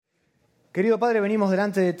Querido Padre, venimos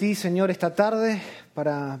delante de ti, Señor, esta tarde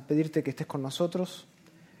para pedirte que estés con nosotros,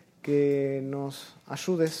 que nos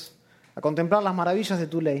ayudes a contemplar las maravillas de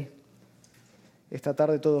tu ley. Esta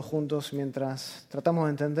tarde todos juntos, mientras tratamos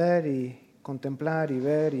de entender y contemplar y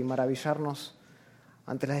ver y maravillarnos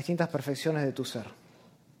ante las distintas perfecciones de tu ser.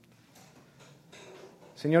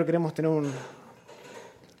 Señor, queremos tener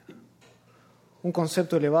un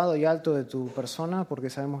concepto elevado y alto de tu persona, porque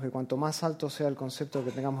sabemos que cuanto más alto sea el concepto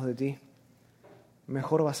que tengamos de ti,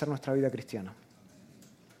 mejor va a ser nuestra vida cristiana.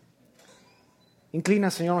 Inclina,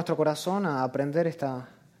 Señor, nuestro corazón a aprender esta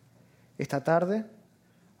tarde.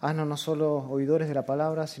 Haznos no solo oidores de la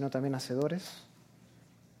palabra, sino también hacedores,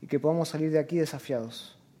 y que podamos salir de aquí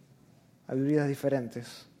desafiados a vivir vidas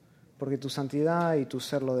diferentes, porque tu santidad y tu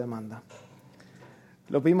ser lo demanda.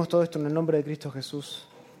 Lo pedimos todo esto en el nombre de Cristo Jesús.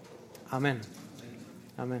 Amén.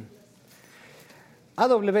 Amén.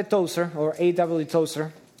 A.W. Tozer, o A.W.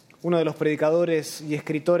 Tozer, uno de los predicadores y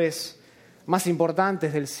escritores más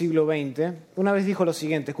importantes del siglo XX, una vez dijo lo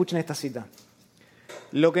siguiente, escuchen esta cita: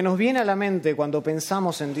 lo que nos viene a la mente cuando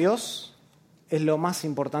pensamos en Dios es lo más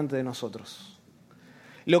importante de nosotros.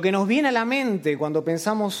 Lo que nos viene a la mente cuando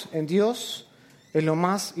pensamos en Dios es lo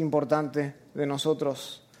más importante de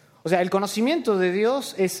nosotros. O sea, el conocimiento de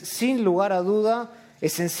Dios es, sin lugar a duda,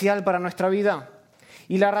 esencial para nuestra vida.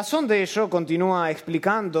 Y la razón de ello, continúa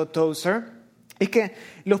explicando Tozer, es que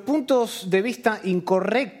los puntos de vista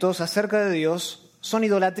incorrectos acerca de Dios son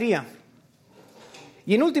idolatría.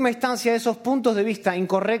 Y en última instancia, esos puntos de vista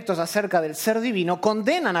incorrectos acerca del ser divino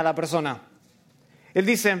condenan a la persona. Él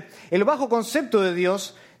dice, el bajo concepto de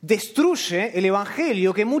Dios destruye el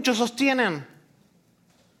evangelio que muchos sostienen.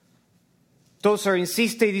 Tozer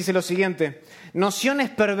insiste y dice lo siguiente: nociones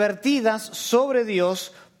pervertidas sobre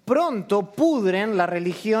Dios pronto pudren la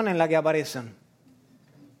religión en la que aparecen.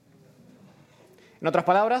 En otras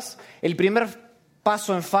palabras, el primer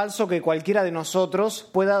paso en falso que cualquiera de nosotros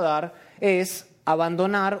pueda dar es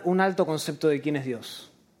abandonar un alto concepto de quién es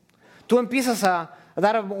Dios. Tú empiezas a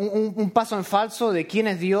dar un paso en falso de quién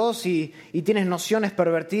es Dios y tienes nociones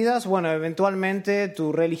pervertidas, bueno, eventualmente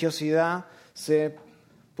tu religiosidad se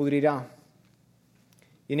pudrirá.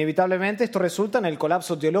 Inevitablemente esto resulta en el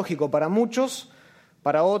colapso teológico para muchos,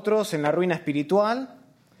 para otros en la ruina espiritual.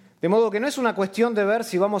 De modo que no es una cuestión de ver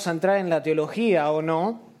si vamos a entrar en la teología o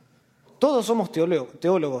no. Todos somos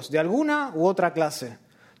teólogos de alguna u otra clase.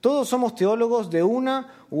 Todos somos teólogos de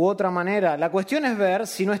una u otra manera. La cuestión es ver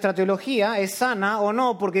si nuestra teología es sana o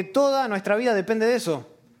no, porque toda nuestra vida depende de eso.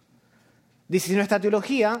 De si nuestra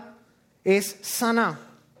teología es sana.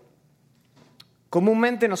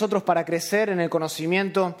 Comúnmente nosotros, para crecer en el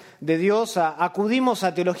conocimiento de Dios, acudimos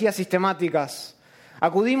a teologías sistemáticas.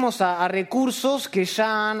 Acudimos a recursos que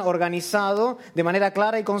ya han organizado de manera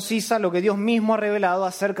clara y concisa lo que Dios mismo ha revelado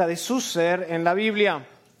acerca de su ser en la Biblia.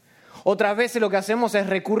 Otras veces lo que hacemos es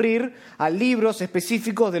recurrir a libros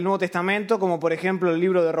específicos del Nuevo Testamento, como por ejemplo el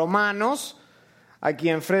libro de Romanos, a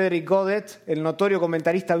quien Frederick Godet, el notorio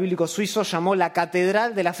comentarista bíblico suizo, llamó la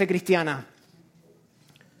catedral de la fe cristiana.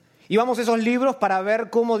 Y vamos a esos libros para ver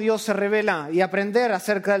cómo Dios se revela y aprender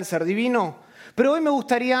acerca del ser divino. Pero hoy me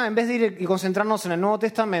gustaría, en vez de ir y concentrarnos en el Nuevo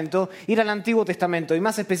Testamento, ir al Antiguo Testamento y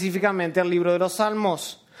más específicamente al libro de los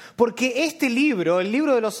Salmos. Porque este libro, el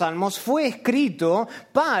libro de los Salmos, fue escrito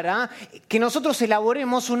para que nosotros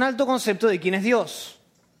elaboremos un alto concepto de quién es Dios.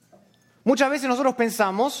 Muchas veces nosotros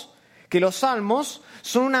pensamos que los Salmos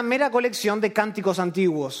son una mera colección de cánticos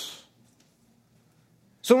antiguos.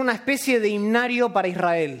 Son una especie de himnario para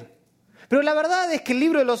Israel. Pero la verdad es que el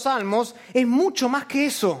libro de los Salmos es mucho más que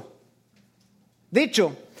eso. De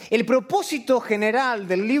hecho, el propósito general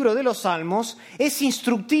del libro de los Salmos es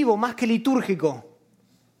instructivo más que litúrgico.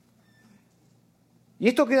 Y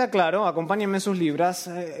esto queda claro, acompáñenme en sus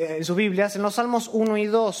Biblias, en los Salmos 1 y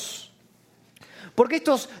 2. Porque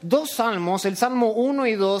estos dos salmos, el Salmo 1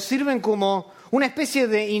 y 2, sirven como una especie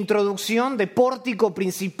de introducción, de pórtico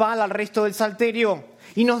principal al resto del Salterio.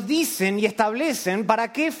 Y nos dicen y establecen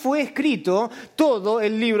para qué fue escrito todo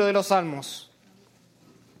el libro de los Salmos.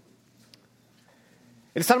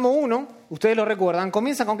 El Salmo 1, ustedes lo recuerdan,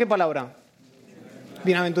 comienza ¿con qué palabra?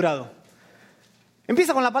 Bienaventurado.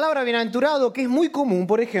 Empieza con la palabra bienaventurado, que es muy común,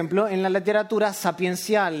 por ejemplo, en la literatura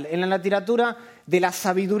sapiencial, en la literatura de la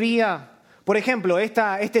sabiduría. Por ejemplo,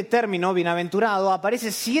 este término, bienaventurado,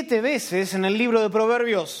 aparece 7 veces en el libro de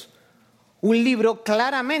Proverbios. Un libro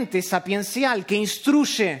claramente sapiencial, que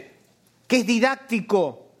instruye, que es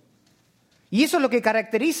didáctico. Y eso es lo que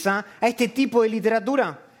caracteriza a este tipo de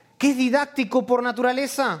literatura, que es didáctico por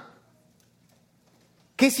naturaleza,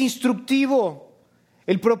 que es instructivo,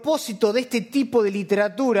 El propósito de este tipo de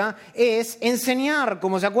literatura es enseñar.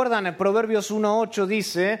 Como se acuerdan, en Proverbios 1:8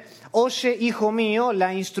 dice: oye, hijo mío,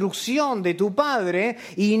 la instrucción de tu padre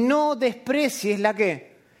y no desprecies ¿la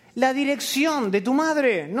qué? La dirección de tu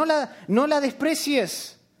madre. No la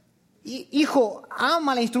desprecies. Hijo,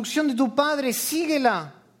 ama la instrucción de tu padre,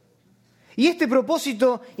 síguela. Y este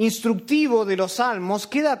propósito instructivo de los Salmos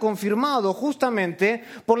queda confirmado justamente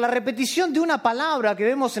por la repetición de una palabra que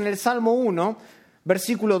vemos en el Salmo 1,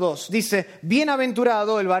 versículo 2. Dice: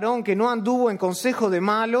 bienaventurado el varón que no anduvo en consejo de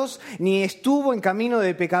malos, ni estuvo en camino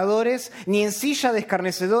de pecadores, ni en silla de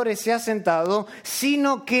escarnecedores se ha sentado,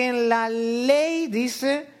 sino que en la ley,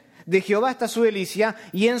 dice, de Jehová está su delicia,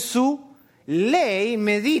 y en su ley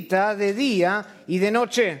medita de día y de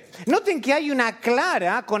noche. Noten que hay una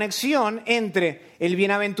clara conexión entre el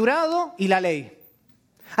bienaventurado y la ley.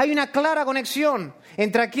 Hay una clara conexión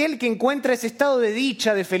entre aquel que encuentra ese estado de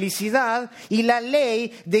dicha, de felicidad, y la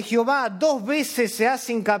ley de Jehová. 2 veces se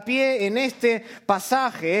hace hincapié en este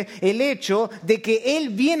pasaje el hecho de que el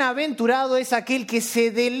bienaventurado es aquel que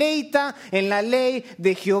se deleita en la ley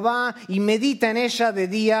de Jehová y medita en ella de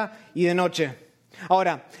día y de noche.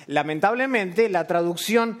 Ahora, lamentablemente, la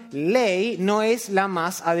traducción ley no es la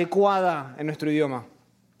más adecuada en nuestro idioma.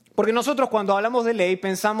 Porque nosotros cuando hablamos de ley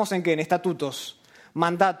pensamos en ¿qué? En estatutos,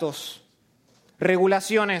 mandatos,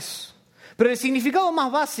 regulaciones. Pero el significado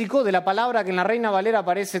más básico de la palabra que en la Reina Valera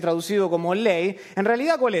aparece traducido como ley, en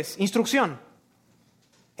realidad ¿cuál es? Instrucción,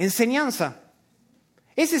 enseñanza.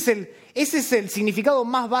 Ese es el significado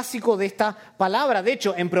más básico de esta palabra. De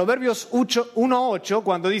hecho, en Proverbios 1:8,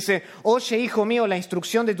 cuando dice: oye, hijo mío, la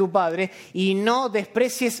instrucción de tu padre y no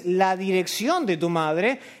desprecies la dirección de tu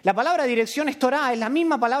madre, la palabra dirección es Torah, es la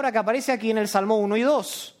misma palabra que aparece aquí en el Salmo 1 y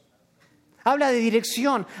 2. Habla de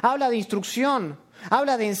dirección, habla de instrucción,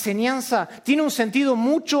 habla de enseñanza, tiene un sentido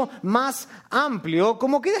mucho más amplio,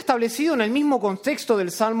 como queda establecido en el mismo contexto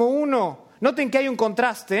del Salmo 1. Noten que hay un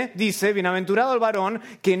contraste, dice: bienaventurado el varón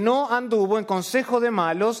que no anduvo en consejo de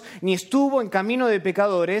malos, ni estuvo en camino de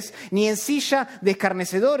pecadores, ni en silla de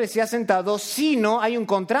escarnecedores se ha sentado, sino hay un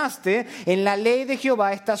contraste: en la ley de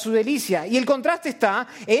Jehová está su delicia. Y el contraste está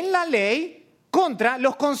en la ley contra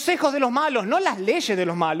los consejos de los malos, no las leyes de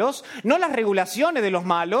los malos, no las regulaciones de los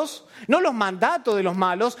malos, no los mandatos de los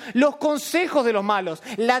malos, los consejos de los malos,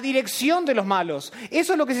 la dirección de los malos.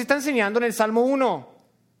 Eso es lo que se está enseñando en el Salmo 1.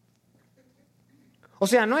 O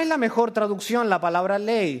sea, no es la mejor traducción la palabra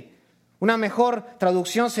ley. Una mejor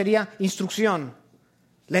traducción sería instrucción,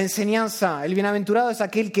 la enseñanza. El bienaventurado es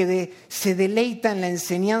aquel que se deleita en la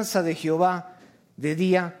enseñanza de Jehová de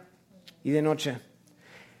día y de noche.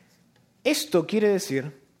 Esto quiere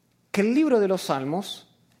decir que el libro de los Salmos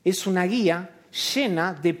es una guía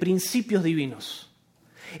llena de principios divinos.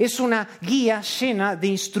 Es una guía llena de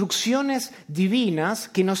instrucciones divinas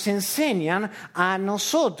que nos enseñan a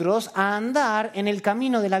nosotros a andar en el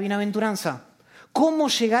camino de la bienaventuranza. ¿Cómo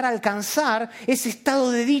llegar a alcanzar ese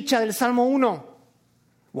estado de dicha del Salmo 1?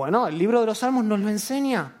 Bueno, el libro de los Salmos nos lo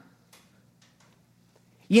enseña.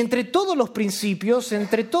 Y entre todos los principios,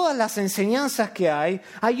 entre todas las enseñanzas que hay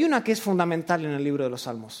una que es fundamental en el libro de los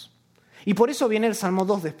Salmos. Y por eso viene el Salmo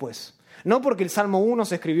 2 después. No porque el Salmo 1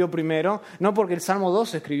 se escribió primero, no porque el Salmo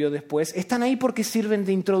 2 se escribió después. Están ahí porque sirven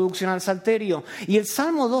de introducción al Salterio. Y el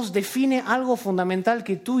Salmo 2 define algo fundamental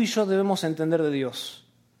que tú y yo debemos entender de Dios.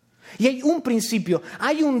 Y hay un principio,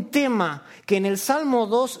 hay un tema que en el Salmo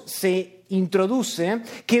 2 se introduce,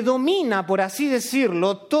 que domina, por así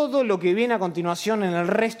decirlo, todo lo que viene a continuación en el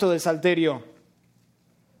resto del Salterio.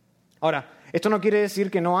 Ahora, esto no quiere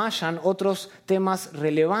decir que no hayan otros temas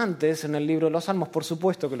relevantes en el libro de los Salmos, por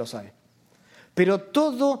supuesto que los hay. Pero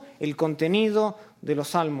todo el contenido de los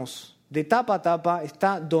Salmos, de tapa a tapa,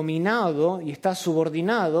 está dominado y está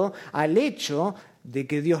subordinado al hecho de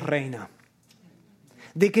que Dios reina.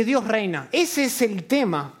 De que Dios reina. Ese es el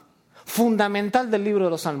tema fundamental del libro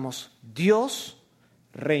de los Salmos. Dios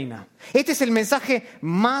reina. Este es el mensaje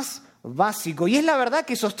más básico y es la verdad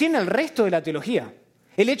que sostiene el resto de la teología.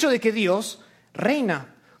 El hecho de que Dios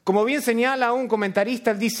reina. Como bien señala un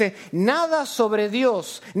comentarista, él dice: nada sobre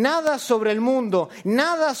Dios, nada sobre el mundo,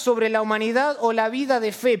 nada sobre la humanidad o la vida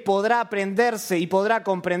de fe podrá aprenderse y podrá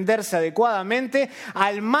comprenderse adecuadamente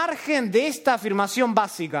al margen de esta afirmación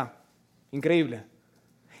básica. Increíble.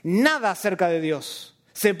 Nada acerca de Dios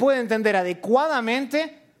se puede entender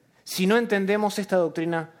adecuadamente si no entendemos esta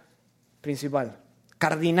doctrina principal,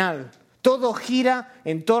 cardinal. Todo gira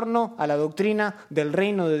en torno a la doctrina del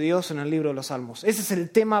reino de Dios en el libro de los Salmos. Ese es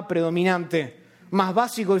el tema predominante, más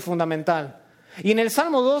básico y fundamental. Y en el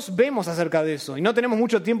Salmo 2 vemos acerca de eso. Y no tenemos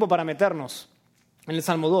mucho tiempo para meternos en el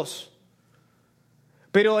Salmo 2.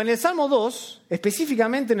 Pero en el Salmo 2,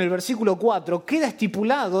 específicamente en el versículo 4, queda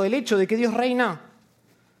estipulado el hecho de que Dios reina.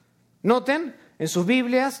 Noten, en sus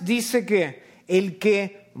Biblias dice que el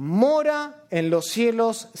que mora en los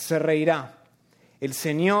cielos se reirá. El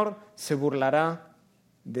Señor se burlará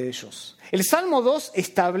de ellos. El Salmo 2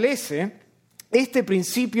 establece este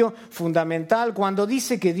principio fundamental cuando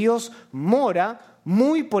dice que Dios mora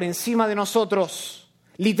muy por encima de nosotros.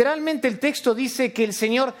 Literalmente el texto dice que el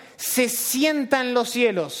Señor se sienta en los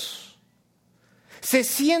cielos. Se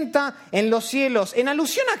sienta en los cielos. ¿En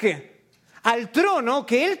alusión a qué? Al trono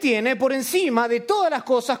que Él tiene por encima de todas las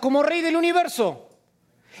cosas como Rey del universo.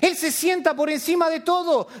 Él se sienta por encima de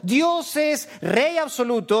todo. Dios es Rey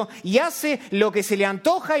absoluto y hace lo que se le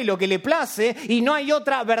antoja y lo que le place, y no hay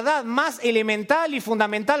otra verdad más elemental y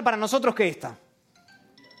fundamental para nosotros que esta.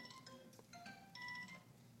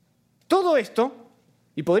 Todo esto,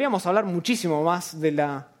 y podríamos hablar muchísimo más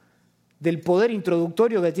del poder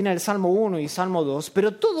introductorio que tiene el Salmo 1 y Salmo 2,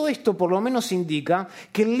 pero todo esto por lo menos indica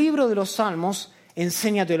que el libro de los Salmos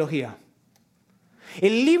enseña teología.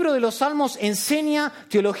 El libro de los Salmos enseña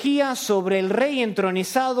teología sobre el Rey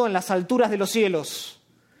entronizado en las alturas de los cielos.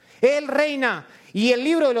 Él reina, y el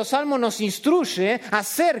libro de los Salmos nos instruye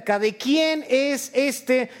acerca de quién es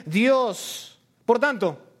este Dios. Por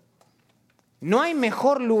tanto, no hay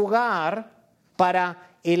mejor lugar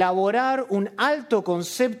para elaborar un alto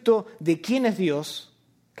concepto de quién es Dios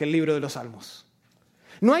que el libro de los Salmos.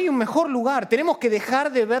 No hay un mejor lugar. Tenemos que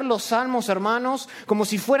dejar de ver los Salmos, hermanos, como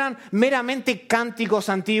si fueran meramente cánticos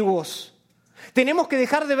antiguos. Tenemos que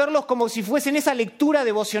dejar de verlos como si fuesen esa lectura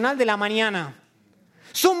devocional de la mañana.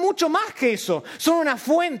 Son mucho más que eso. Son una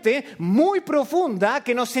fuente muy profunda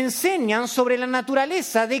que nos enseñan sobre la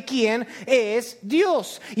naturaleza de quién es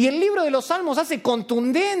Dios. Y el libro de los Salmos hace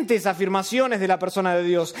contundentes afirmaciones de la persona de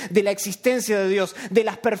Dios, de la existencia de Dios, de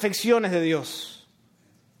las perfecciones de Dios.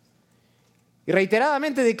 Y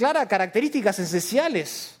reiteradamente declara características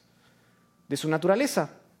esenciales de su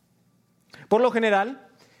naturaleza. Por lo general,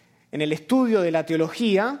 en el estudio de la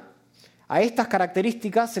teología, a estas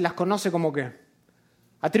características se las conoce como ¿qué?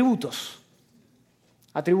 Atributos.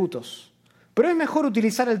 Atributos. Pero es mejor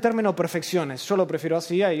utilizar el término perfecciones. Yo lo prefiero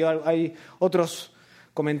así, hay otros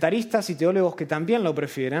comentaristas y teólogos que también lo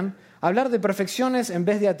prefieren. Hablar de perfecciones en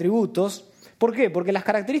vez de atributos. ¿Por qué? Porque las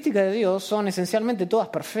características de Dios son esencialmente todas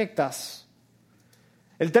perfectas.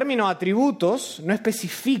 El término atributos no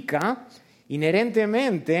especifica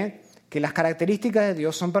inherentemente que las características de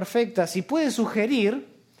Dios son perfectas y puede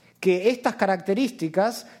sugerir que estas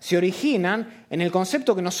características se originan en el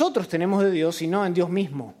concepto que nosotros tenemos de Dios y no en Dios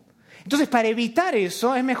mismo. Entonces, para evitar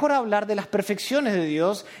eso, es mejor hablar de las perfecciones de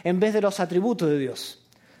Dios en vez de los atributos de Dios.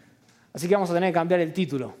 Así que vamos a tener que cambiar el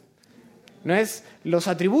título. No es los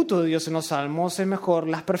atributos de Dios en los Salmos, es mejor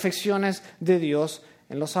las perfecciones de Dios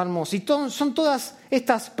en los Salmos. Y son todas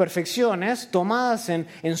estas perfecciones tomadas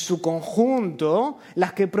en su conjunto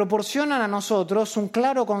las que proporcionan a nosotros un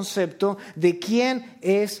claro concepto de quién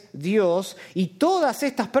es Dios. Y todas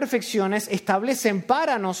estas perfecciones establecen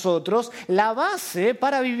para nosotros la base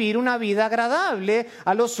para vivir una vida agradable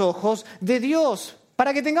a los ojos de Dios,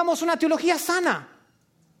 para que tengamos una teología sana.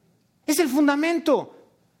 Es el fundamento,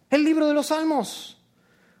 el libro de los Salmos.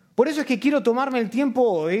 Por eso es que quiero tomarme el tiempo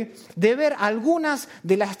hoy de ver algunas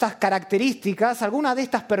de estas características, algunas de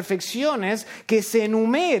estas perfecciones que se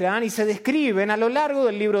enumeran y se describen a lo largo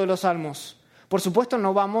del libro de los Salmos. Por supuesto,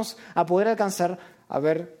 no vamos a poder alcanzar a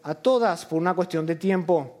ver a todas por una cuestión de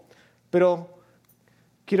tiempo, pero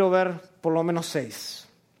quiero ver por lo menos 6.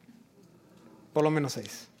 Por lo menos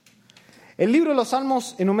 6. El libro de los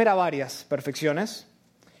Salmos enumera varias perfecciones.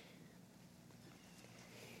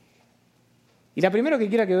 Y la primera que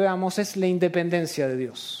quiero que veamos es la independencia de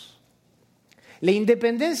Dios. La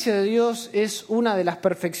independencia de Dios es una de las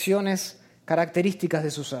perfecciones características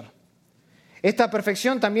de su ser. Esta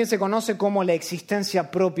perfección también se conoce como la existencia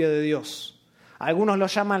propia de Dios. Algunos lo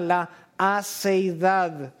llaman la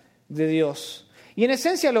aceidad de Dios. Y en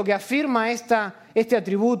esencia lo que afirma este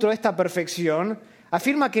atributo, esta perfección,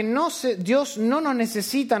 afirma que Dios no nos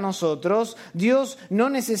necesita a nosotros, Dios no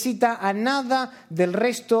necesita a nada del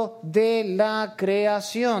resto de la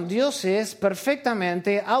creación. Dios es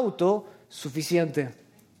perfectamente autosuficiente.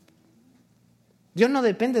 Dios no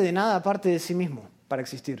depende de nada aparte de sí mismo para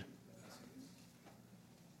existir.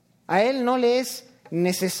 A Él no le es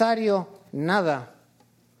necesario nada.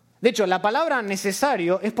 De hecho, la palabra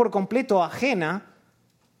necesario es por completo ajena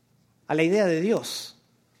a la idea de Dios.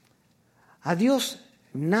 A Dios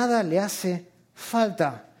nada le hace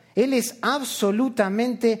falta. Él es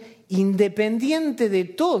absolutamente independiente de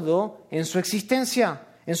todo en su existencia,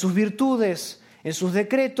 en sus virtudes, en sus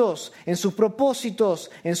decretos, en sus propósitos,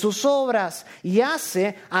 en sus obras, y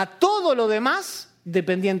hace a todo lo demás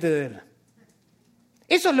dependiente de Él.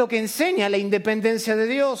 Eso es lo que enseña la independencia de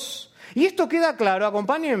Dios. Y esto queda claro,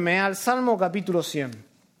 acompáñenme al Salmo capítulo 100.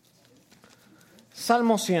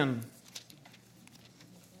 Salmo 100.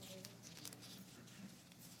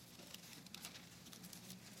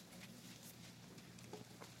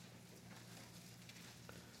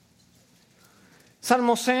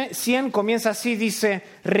 Salmo 100 comienza así, dice: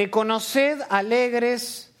 reconoced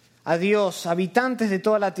alegres a Dios, habitantes de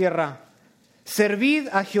toda la tierra. Servid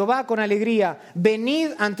a Jehová con alegría,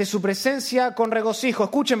 venid ante su presencia con regocijo.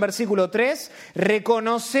 Escuchen versículo 3,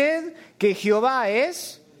 reconoced que Jehová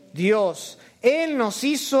es Dios. Él nos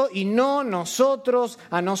hizo y no nosotros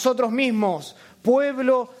a nosotros mismos.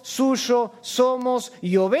 Pueblo suyo somos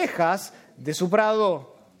y ovejas de su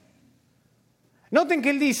prado. Noten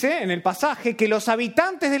que él dice en el pasaje que los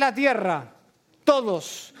habitantes de la tierra,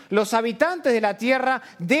 todos los habitantes de la tierra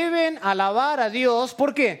deben alabar a Dios.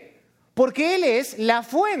 ¿Por qué? Porque Él es la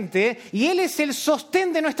fuente y Él es el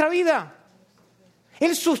sostén de nuestra vida.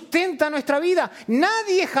 Él sustenta nuestra vida.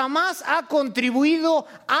 Nadie jamás ha contribuido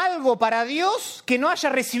algo para Dios que no haya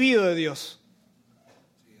recibido de Dios.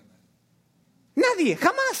 Nadie,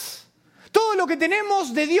 jamás. Todo lo que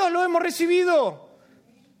tenemos de Dios lo hemos recibido.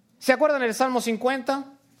 ¿Se acuerdan del Salmo 50?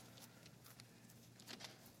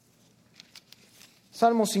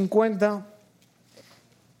 Salmo 50,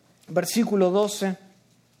 versículo 12.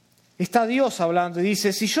 Está Dios hablando y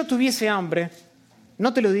dice: si yo tuviese hambre,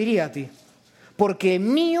 no te lo diría a ti, porque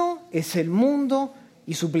mío es el mundo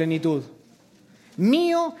y su plenitud.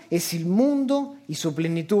 Mío es el mundo y su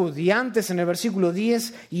plenitud. Y antes, en el versículo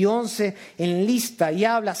 10 y 11, enlista y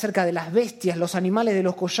habla acerca de las bestias, los animales de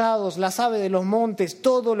los collados, las aves de los montes,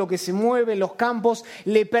 todo lo que se mueve en los campos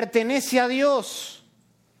le pertenece a Dios.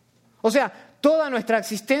 O sea, toda nuestra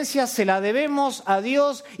existencia se la debemos a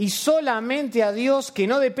Dios y solamente a Dios, que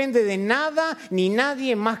no depende de nada ni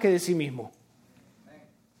nadie más que de sí mismo.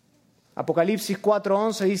 Apocalipsis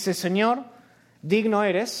 4:11 dice: Señor, digno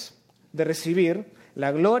eres de recibir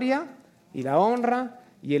la gloria y la honra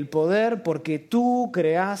y el poder, porque tú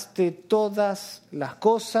creaste todas las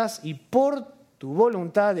cosas y por tu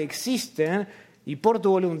voluntad existen y por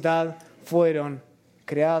tu voluntad fueron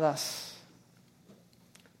creadas.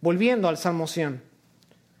 Volviendo al Salmo 100,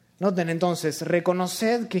 noten entonces: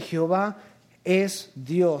 reconoced que Jehová es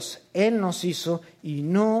Dios. Él nos hizo y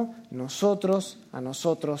no nosotros a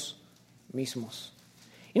nosotros mismos.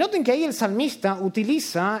 Y noten que ahí el salmista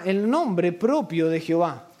utiliza el nombre propio de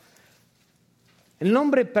Jehová, el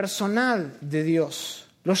nombre personal de Dios.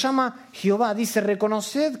 Lo llama Jehová. Dice: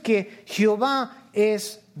 reconoced que Jehová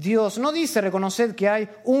es Dios. No dice reconoced que hay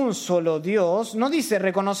un solo Dios. No dice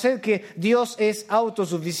reconoced que Dios es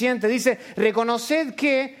autosuficiente. Dice reconoced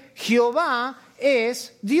que Jehová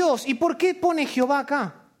es Dios. ¿Y por qué pone Jehová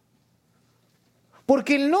acá?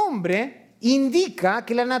 Porque el nombre indica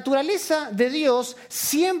que la naturaleza de Dios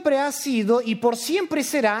siempre ha sido y por siempre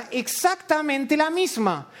será exactamente la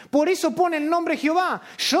misma. Por eso pone el nombre Jehová.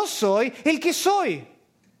 Yo soy el que soy.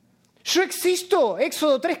 Yo existo.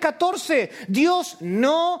 Éxodo 3:14. Dios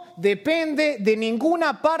no depende de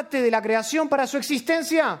ninguna parte de la creación para su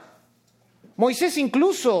existencia. Moisés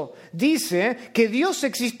incluso dice que Dios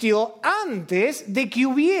existió antes de que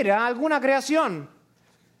hubiera alguna creación.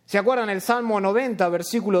 ¿Se acuerdan? El Salmo 90,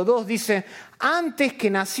 versículo 2 dice: antes que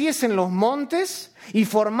naciesen los montes y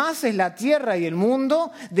formases la tierra y el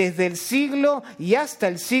mundo, desde el siglo y hasta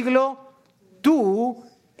el siglo, tú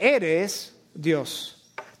eres Dios.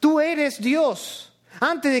 Tú eres Dios.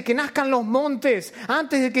 Antes de que nazcan los montes,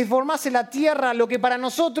 antes de que formase la tierra, lo que para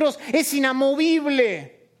nosotros es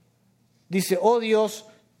inamovible, dice: oh Dios,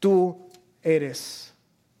 tú eres.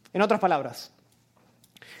 En otras palabras,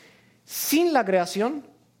 sin la creación,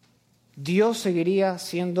 Dios seguiría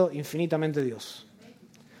siendo infinitamente Dios.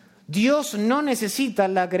 Dios no necesita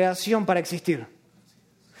la creación para existir.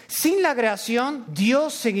 Sin la creación,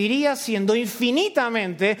 Dios seguiría siendo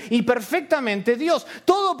infinitamente y perfectamente Dios.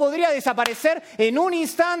 Todo podría desaparecer en un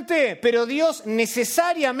instante, pero Dios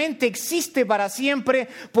necesariamente existe para siempre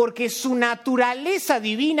porque su naturaleza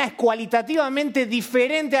divina es cualitativamente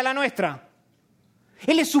diferente a la nuestra.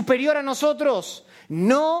 Él es superior a nosotros.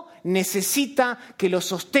 No necesita que lo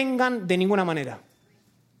sostengan de ninguna manera.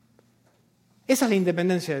 Esa es la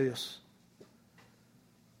independencia de Dios.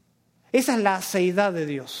 Esa es la aseidad de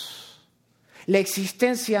Dios. La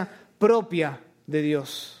existencia propia de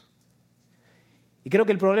Dios. Y creo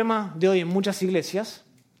que el problema de hoy en muchas iglesias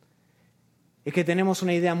es que tenemos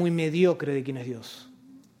una idea muy mediocre de quién es Dios.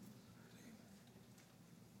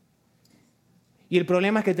 Y el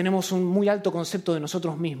problema es que tenemos un muy alto concepto de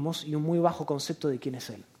nosotros mismos y un muy bajo concepto de quién es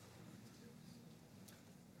Él.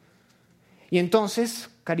 Y entonces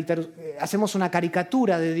hacemos una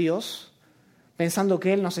caricatura de Dios pensando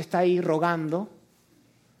que Él nos está ahí rogando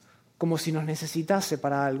como si nos necesitase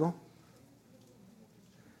para algo.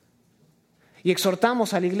 Y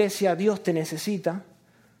exhortamos a la iglesia, Dios te necesita,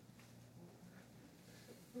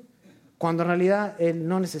 cuando en realidad Él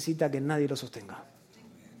no necesita que nadie lo sostenga.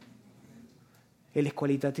 Él es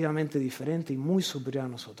cualitativamente diferente y muy superior a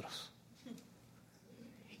nosotros.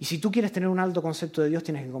 Y si tú quieres tener un alto concepto de Dios,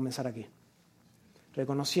 tienes que comenzar aquí,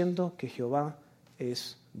 reconociendo que Jehová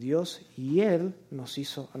es Dios y Él nos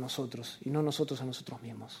hizo a nosotros y no nosotros a nosotros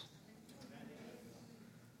mismos.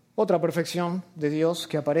 Otra perfección de Dios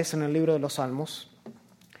que aparece en el libro de los Salmos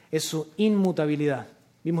es su inmutabilidad.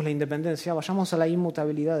 Vimos la independencia, vayamos a la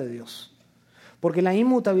inmutabilidad de Dios. Porque la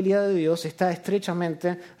inmutabilidad de Dios está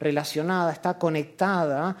estrechamente relacionada, está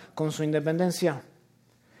conectada con su independencia.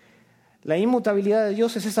 La inmutabilidad de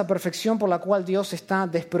Dios es esa perfección por la cual Dios está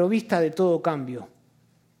desprovista de todo cambio.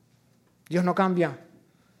 Dios no cambia,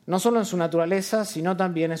 no solo en su naturaleza, sino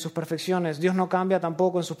también en sus perfecciones. Dios no cambia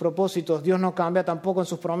tampoco en sus propósitos, Dios no cambia tampoco en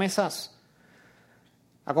sus promesas.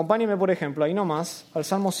 Acompáñenme, por ejemplo, ahí nomás, al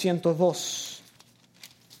Salmo 102.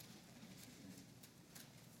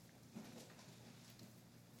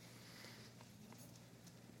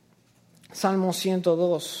 Salmo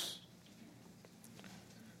 102,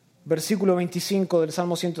 versículo 25 del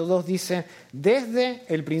Salmo 102 dice: desde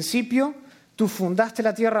el principio tú fundaste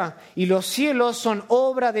la tierra y los cielos son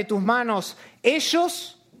obra de tus manos.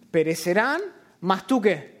 Ellos perecerán, mas tú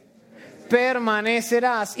 ¿qué?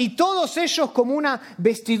 Permanecerás. Y todos ellos como una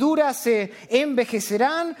vestidura se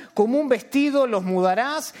envejecerán, como un vestido los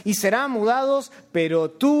mudarás y serán mudados, pero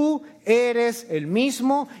tú eres el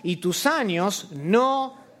mismo y tus años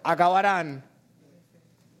no acabarán.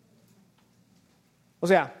 O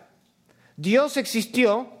sea, Dios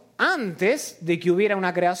existió antes de que hubiera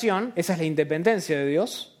una creación, esa es la independencia de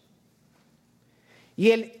Dios, y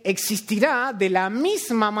Él existirá de la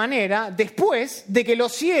misma manera después de que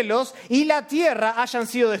los cielos y la tierra hayan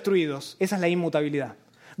sido destruidos. Esa es la inmutabilidad.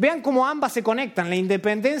 Vean cómo ambas se conectan, la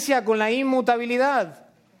independencia con la inmutabilidad.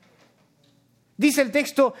 Dice el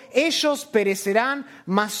texto, ellos perecerán,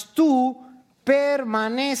 mas tú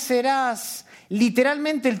permanecerás.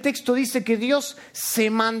 Literalmente el texto dice que Dios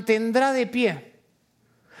se mantendrá de pie.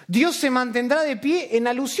 Dios se mantendrá de pie en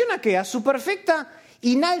alusión a ¿qué? A su perfecta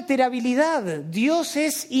inalterabilidad. Dios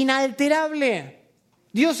es inalterable.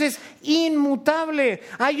 Dios es inmutable.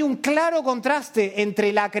 Hay un claro contraste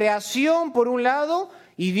entre la creación por un lado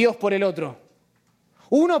y Dios por el otro.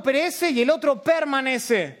 Uno perece y el otro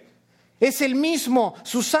permanece. Es el mismo,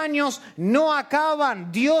 sus años no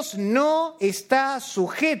acaban. Dios no está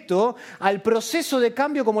sujeto al proceso de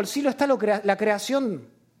cambio como el cielo está la creación.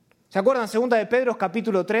 ¿Se acuerdan? 2 de Pedro,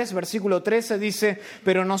 capítulo 3, versículo 13, dice: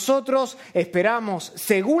 pero nosotros esperamos,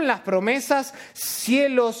 según las promesas,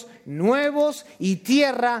 cielos nuevos y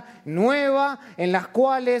tierra nueva en las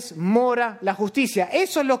cuales mora la justicia.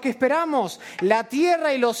 Eso es lo que esperamos. La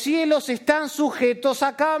tierra y los cielos están sujetos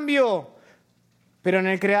a cambio. Pero en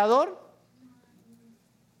el Creador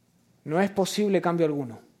no es posible cambio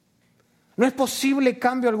alguno. No es posible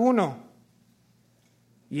cambio alguno.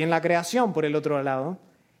 Y en la creación, por el otro lado,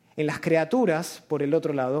 en las criaturas, por el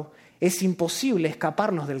otro lado, es imposible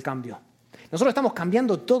escaparnos del cambio. Nosotros estamos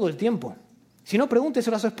cambiando todo el tiempo. Si no,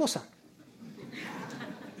 pregúnteselo a su esposa.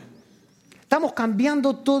 Estamos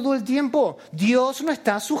cambiando todo el tiempo. Dios no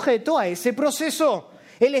está sujeto a ese proceso.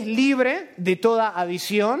 Él es libre de toda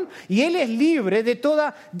adición y Él es libre de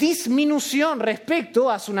toda disminución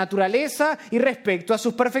respecto a su naturaleza y respecto a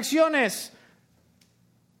sus perfecciones.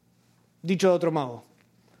 Dicho de otro modo,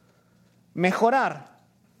 mejorar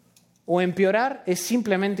o empeorar es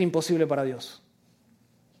simplemente imposible para Dios.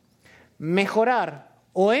 Mejorar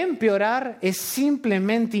o empeorar es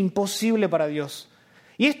simplemente imposible para Dios.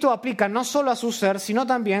 Y esto aplica no solo a su ser, sino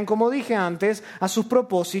también, como dije antes, a sus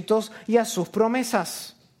propósitos y a sus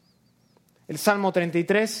promesas. El Salmo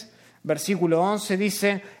 33, versículo 11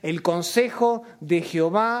 dice: el consejo de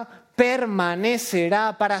Jehová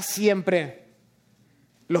permanecerá para siempre.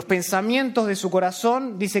 Los pensamientos de su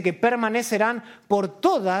corazón, dice que permanecerán por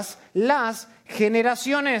todas las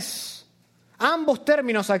generaciones. Ambos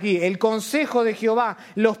términos aquí, el consejo de Jehová,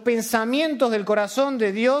 los pensamientos del corazón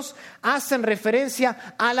de Dios, hacen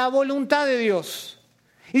referencia a la voluntad de Dios.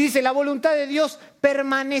 Y dice, la voluntad de Dios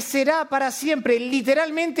permanecerá para siempre.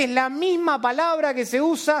 Literalmente es la misma palabra que se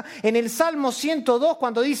usa en el Salmo 102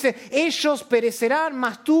 cuando dice, ellos perecerán,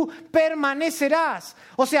 mas tú permanecerás.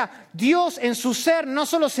 O sea, Dios en su ser no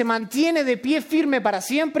solo se mantiene de pie firme para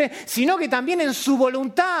siempre, sino que también en su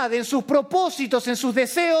voluntad, en sus propósitos, en sus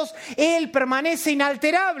deseos, Él permanece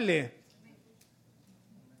inalterable.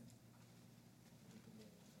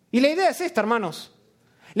 Y la idea es esta, hermanos.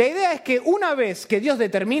 La idea es que una vez que Dios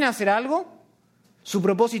determina hacer algo, su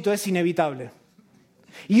propósito es inevitable.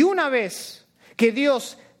 Y una vez que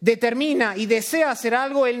Dios determina y desea hacer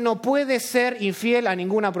algo, Él no puede ser infiel a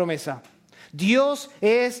ninguna promesa. Dios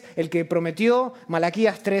es el que prometió,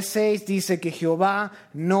 Malaquías 3:6 dice que Jehová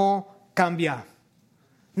no cambia.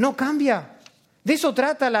 No cambia. De eso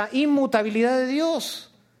trata la inmutabilidad de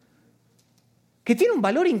Dios, que tiene un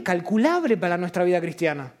valor incalculable para nuestra vida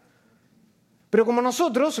cristiana. Pero como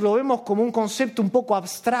nosotros lo vemos como un concepto un poco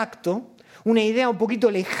abstracto, una idea un poquito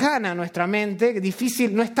lejana a nuestra mente,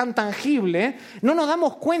 difícil, no es tan tangible, no nos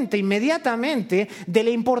damos cuenta inmediatamente de la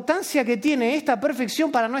importancia que tiene esta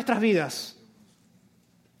perfección para nuestras vidas.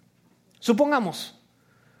 Supongamos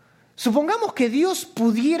que Dios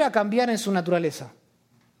pudiera cambiar en su naturaleza.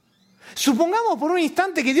 Supongamos por un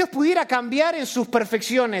instante que Dios pudiera cambiar en sus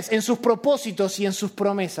perfecciones, en sus propósitos y en sus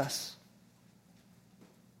promesas.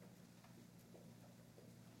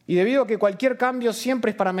 Y debido a que cualquier cambio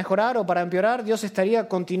siempre es para mejorar o para empeorar, Dios estaría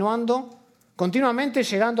continuamente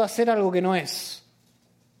llegando a hacer algo que no es.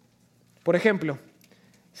 Por ejemplo,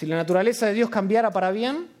 si la naturaleza de Dios cambiara para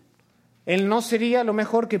bien, Él no sería lo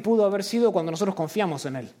mejor que pudo haber sido cuando nosotros confiamos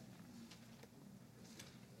en Él.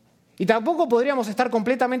 Y tampoco podríamos estar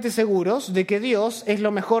completamente seguros de que Dios es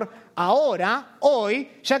lo mejor ahora, hoy,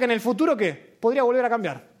 ya que en el futuro, ¿qué? Podría volver a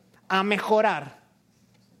cambiar, a mejorar.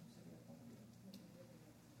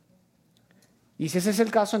 Y si ese es el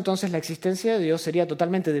caso, entonces la existencia de Dios sería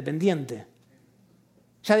totalmente dependiente.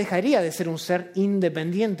 Ya dejaría de ser un ser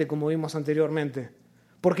independiente, como vimos anteriormente,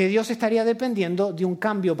 porque Dios estaría dependiendo de un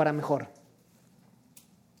cambio para mejor.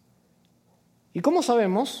 ¿Y cómo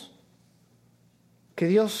sabemos que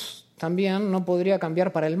Dios también no podría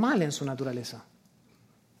cambiar para el mal en su naturaleza?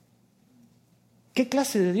 ¿Qué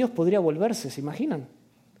clase de Dios podría volverse? ¿Se imaginan?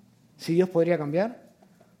 Si Dios podría cambiar.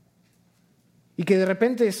 Y que de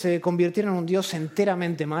repente se convirtiera en un Dios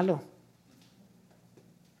enteramente malo.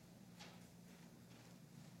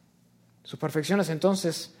 Sus perfecciones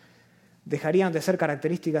entonces dejarían de ser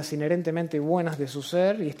características inherentemente buenas de su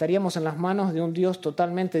ser y estaríamos en las manos de un Dios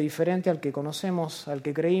totalmente diferente al que conocemos, al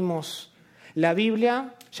que creímos. La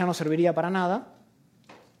Biblia ya no serviría para nada.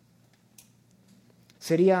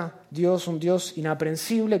 Sería Dios un Dios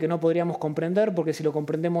inaprensible que no podríamos comprender porque si lo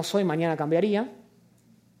comprendemos hoy, mañana cambiaría.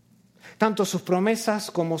 Tanto sus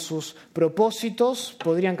promesas como sus propósitos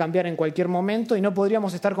podrían cambiar en cualquier momento y no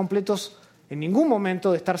podríamos estar completos en ningún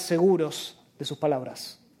momento de estar seguros de sus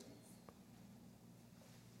palabras.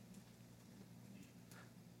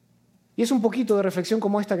 Y es un poquito de reflexión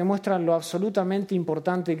como esta que muestra lo absolutamente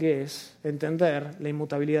importante que es entender la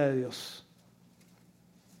inmutabilidad de Dios.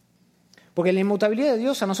 Porque la inmutabilidad de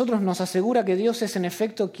Dios a nosotros nos asegura que Dios es en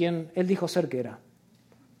efecto quien Él dijo ser que era.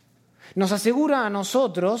 Nos asegura a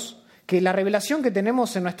nosotros que la revelación que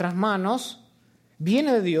tenemos en nuestras manos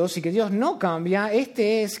viene de Dios y que Dios no cambia,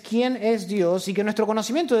 este es quien es Dios y que nuestro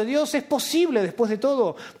conocimiento de Dios es posible después de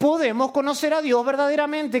todo. Podemos conocer a Dios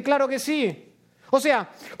verdaderamente, claro que sí. O sea,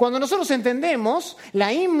 cuando nosotros entendemos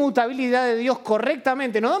la inmutabilidad de Dios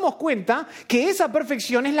correctamente, nos damos cuenta que esa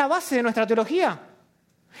perfección es la base de nuestra teología.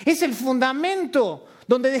 Es el fundamento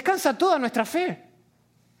donde descansa toda nuestra fe.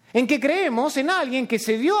 En que creemos en alguien que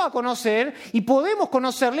se dio a conocer y podemos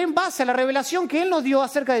conocerle en base a la revelación que Él nos dio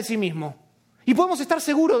acerca de sí mismo. Y podemos estar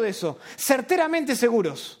seguros de eso, certeramente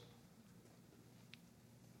seguros.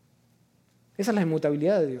 Esa es la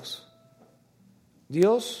inmutabilidad de Dios.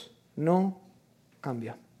 Dios no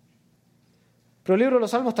cambia. Pero el libro de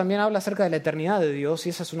los Salmos también habla acerca de la eternidad de Dios y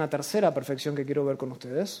esa es una tercera perfección que quiero ver con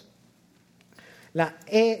ustedes. La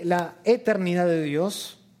eternidad de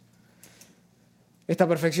Dios. Esta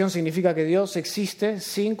perfección significa que Dios existe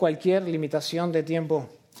sin cualquier limitación de tiempo.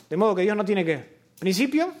 De modo que Dios no tiene ¿qué?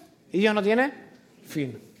 Principio y Dios no tiene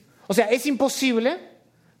fin. O sea, es imposible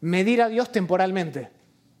medir a Dios temporalmente.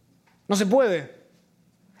 No se puede.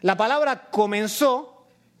 La palabra comenzó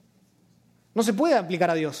no se puede aplicar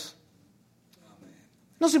a Dios.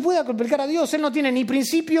 No se puede aplicar a Dios. Él no tiene ni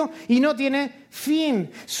principio y no tiene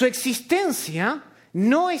fin. Su existencia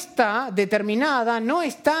no está determinada, no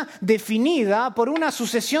está definida por una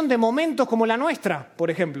sucesión de momentos como la nuestra,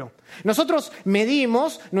 por ejemplo. Nosotros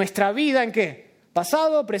medimos nuestra vida ¿en qué?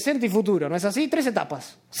 Pasado, presente y futuro. ¿No es así? 3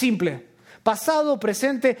 etapas. Simple. Pasado,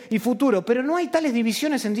 presente y futuro. Pero no hay tales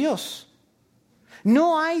divisiones en Dios.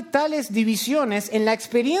 No hay tales divisiones en la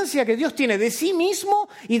experiencia que Dios tiene de sí mismo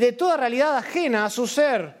y de toda realidad ajena a su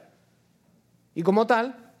ser. Y como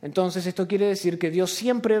tal, entonces esto quiere decir que Dios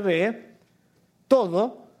siempre ve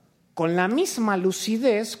todo con la misma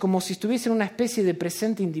lucidez, como si estuviese en una especie de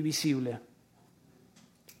presente indivisible.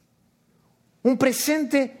 Un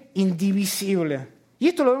presente indivisible. Y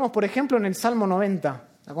esto lo vemos, por ejemplo, en el Salmo 90.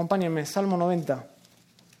 Acompáñenme, Salmo 90.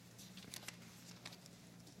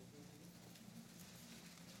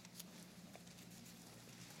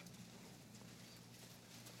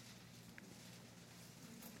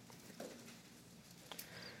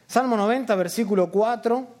 Salmo 90, versículo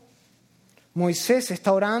 4, Moisés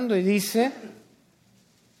está orando y dice: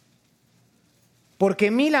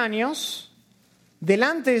 porque 1000 años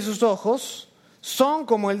delante de sus ojos son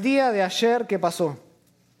como el día de ayer que pasó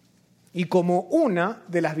y como una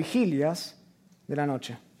de las vigilias de la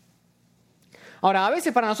noche. Ahora, a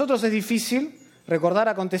veces para nosotros es difícil recordar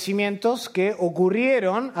acontecimientos que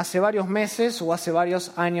ocurrieron hace varios meses o hace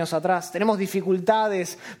varios años atrás. Tenemos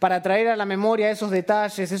dificultades para traer a la memoria esos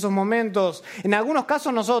detalles, esos momentos. En algunos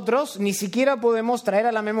casos nosotros ni siquiera podemos traer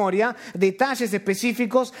a la memoria detalles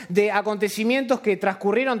específicos de acontecimientos que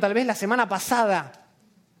transcurrieron tal vez la semana pasada.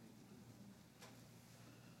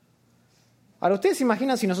 Ahora, ¿ustedes se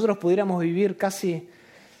imaginan si nosotros pudiéramos vivir casi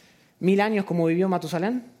 1000 años como vivió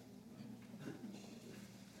Matusalén?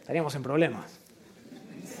 Estaríamos en problemas.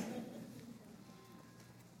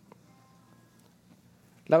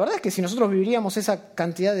 La verdad es que si nosotros viviríamos esa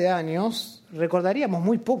cantidad de años, recordaríamos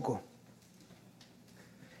muy poco.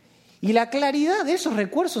 Y la claridad de esos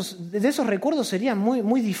recuerdos sería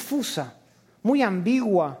muy difusa, muy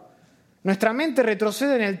ambigua. Nuestra mente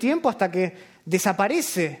retrocede en el tiempo hasta que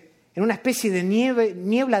desaparece en una especie de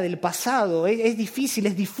niebla del pasado. Es difícil,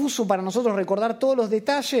 es difuso para nosotros recordar todos los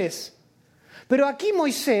detalles. Pero aquí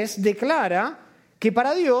Moisés declara que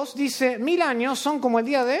para Dios, dice, 1000 años son como el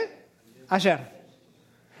día de ayer.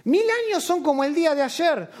 1000 años son como el día de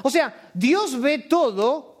ayer. O sea, Dios ve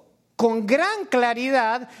todo con gran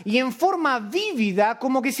claridad y en forma vívida,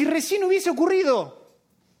 como que si recién hubiese ocurrido.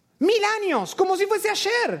 1000 años, como si fuese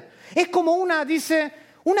ayer. Es como una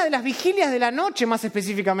de las vigilias de la noche, más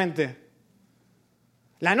específicamente.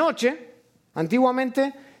 La noche,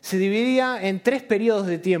 antiguamente, se dividía en 3 periodos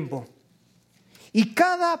de tiempo. Y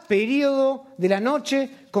cada periodo de la noche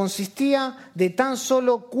consistía de tan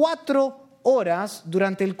solo 4 horas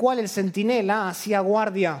durante el cual el centinela hacía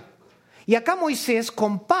guardia. Y acá Moisés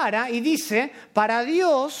compara y dice, para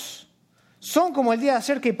Dios son como el día de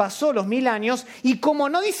ayer que pasó los 1000 años, y como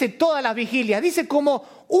no dice todas las vigilias, dice como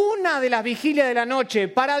una de las vigilias de la noche.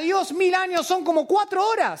 Para Dios 1000 años son como 4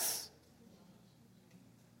 horas.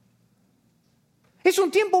 Es un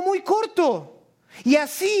tiempo muy corto. Y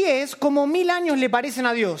así es como 1000 años le parecen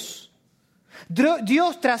a Dios.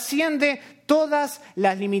 Dios trasciende todas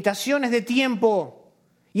las limitaciones de tiempo.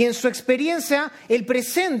 Y en su experiencia, el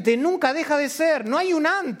presente nunca deja de ser. No hay un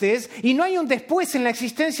antes y no hay un después en la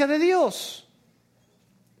existencia de Dios.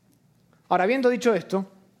 Ahora, habiendo dicho esto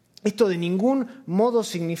de ningún modo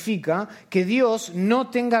significa que Dios no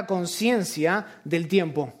tenga conciencia del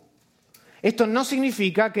tiempo. Esto no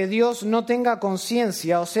significa que Dios no tenga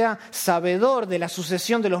conciencia, o sea, sabedor de la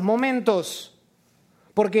sucesión de los momentos.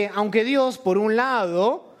 Porque aunque Dios, por un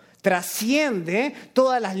lado, trasciende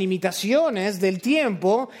todas las limitaciones del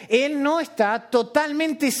tiempo, Él no está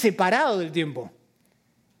totalmente separado del tiempo.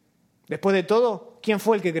 Después de todo, ¿quién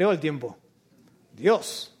fue el que creó el tiempo?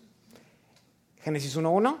 Dios. Génesis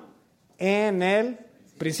 1:1, en el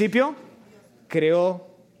principio creó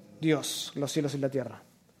Dios los cielos y la tierra.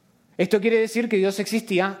 Esto quiere decir que Dios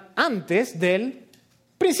existía antes del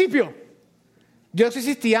principio. Dios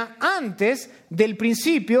existía antes del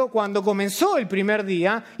principio, cuando comenzó el primer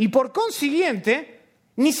día, y por consiguiente,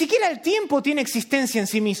 ni siquiera el tiempo tiene existencia en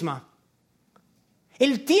sí misma.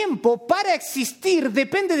 El tiempo, para existir,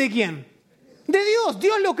 depende ¿de quién? De Dios.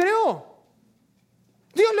 Dios lo creó.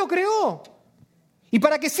 Dios lo creó. Y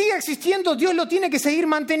para que siga existiendo, Dios lo tiene que seguir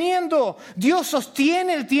manteniendo. Dios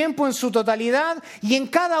sostiene el tiempo en su totalidad y en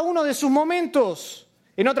cada uno de sus momentos.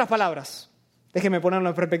 En otras palabras, déjeme ponerlo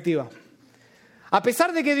en perspectiva. A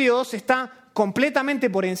pesar de que Dios está completamente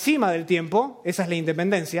por encima del tiempo, esa es la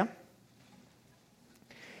independencia,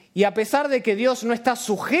 y a pesar de que Dios no está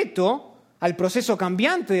sujeto al proceso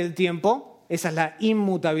cambiante del tiempo, esa es la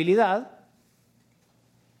inmutabilidad,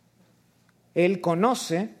 Él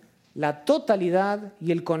conoce la totalidad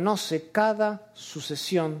y Él conoce cada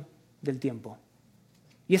sucesión del tiempo.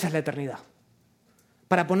 Y esa es la eternidad.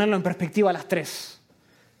 para ponerlo en perspectiva a las tres.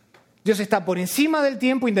 Dios está por encima del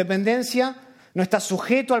tiempo, independencia, no está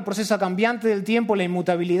sujeto al proceso cambiante del tiempo, la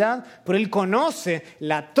inmutabilidad, pero Él conoce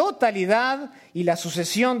la totalidad y la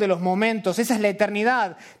sucesión de los momentos. Esa es la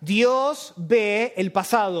eternidad. Dios ve el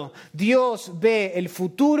pasado, Dios ve el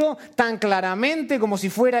futuro tan claramente como si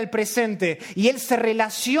fuera el presente. Y Él se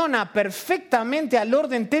relaciona perfectamente al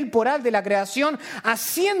orden temporal de la creación,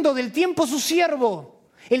 haciendo del tiempo su siervo.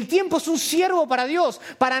 El tiempo es un siervo para Dios.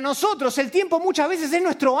 Para nosotros el tiempo muchas veces es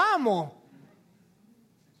nuestro amo.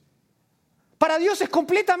 Para Dios es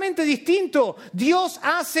completamente distinto. Dios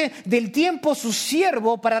hace del tiempo su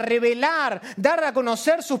siervo para revelar, dar a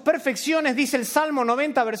conocer sus perfecciones, dice el Salmo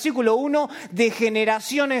 90, versículo 1, de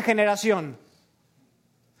generación en generación.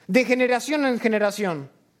 De generación en generación.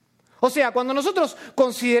 O sea, cuando nosotros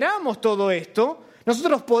consideramos todo esto,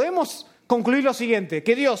 nosotros podemos concluir lo siguiente,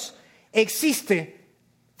 que Dios existe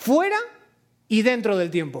fuera y dentro del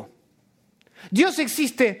tiempo. Dios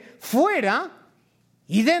existe fuera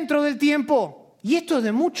y dentro del tiempo. Y esto es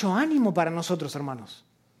de mucho ánimo para nosotros, hermanos.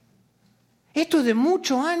 Esto es de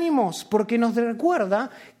mucho ánimo porque nos recuerda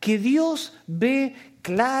que Dios ve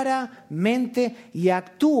claramente y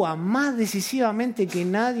actúa más decisivamente que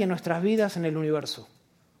nadie en nuestras vidas en el universo.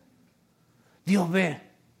 Dios ve,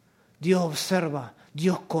 Dios observa,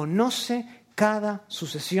 Dios conoce cada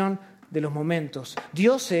sucesión de los momentos.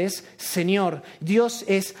 Dios es Señor, Dios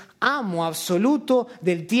es amo absoluto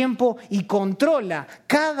del tiempo y controla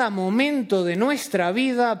cada momento de nuestra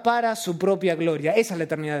vida para su propia gloria. Esa es la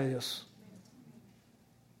eternidad de Dios.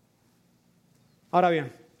 Ahora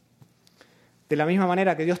bien, de la misma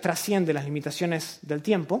manera que Dios trasciende las limitaciones del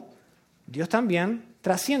tiempo, Dios también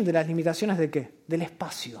trasciende las limitaciones ¿de qué? Del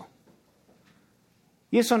espacio.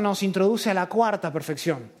 Y eso nos introduce a la cuarta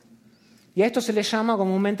perfección. Y a esto se le llama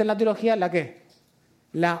comúnmente en la teología ¿la qué?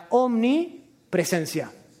 La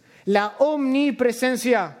omnipresencia. La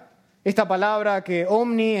omnipresencia, esta palabra que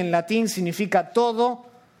omni en latín significa todo,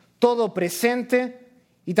 todo presente.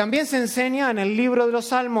 Y también se enseña en el libro de los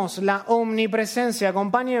Salmos la omnipresencia.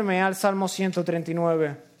 Acompáñenme al Salmo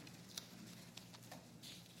 139.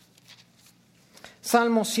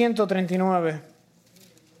 Salmo 139.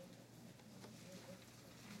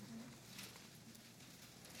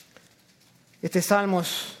 Este salmo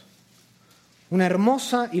es una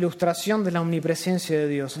hermosa ilustración de la omnipresencia de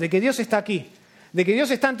Dios, de que Dios está aquí, de que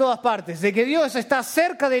Dios está en todas partes, de que Dios está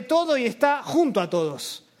cerca de todo y está junto a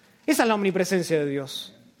todos. Esa es la omnipresencia de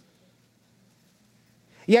Dios.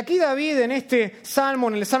 Y aquí David en este salmo,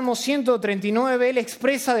 en el Salmo 139, él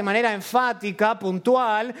expresa de manera enfática,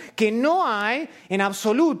 puntual, que no hay en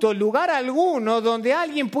absoluto lugar alguno donde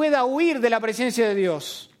alguien pueda huir de la presencia de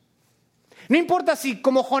Dios. No importa si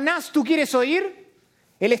como Jonás tú quieres oír,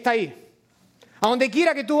 Él está ahí. A donde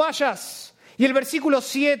quiera que tú vayas. Y el versículo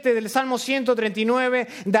 7 del Salmo 139,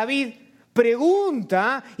 David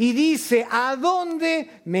pregunta y dice, ¿a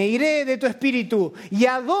dónde me iré de tu espíritu? ¿Y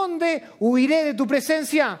a dónde huiré de tu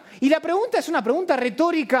presencia? Y la pregunta es una pregunta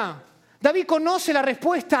retórica. David conoce la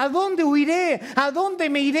respuesta, ¿a dónde huiré? ¿A dónde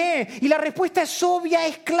me iré? Y la respuesta es obvia,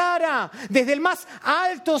 es clara. Desde el más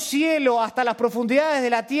alto cielo hasta las profundidades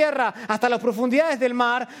de la tierra, hasta las profundidades del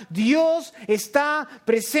mar, Dios está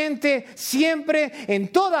presente siempre, en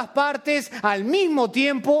todas partes, al mismo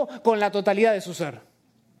tiempo, con la totalidad de su ser.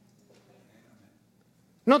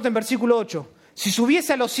 Noten versículo 8. Si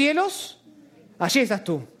subiese a los cielos, allí estás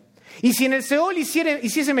tú. Y si en el Seol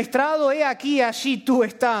hiciese estrado, he aquí, allí tú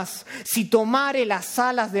estás. Si tomare las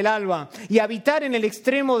alas del alba y habitar en el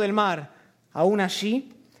extremo del mar, aún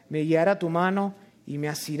allí me guiará tu mano y me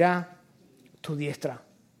asirá tu diestra.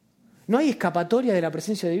 No hay escapatoria de la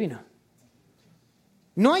presencia divina.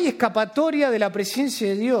 No hay escapatoria de la presencia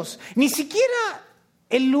de Dios. Ni siquiera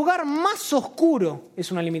el lugar más oscuro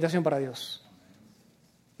es una limitación para Dios.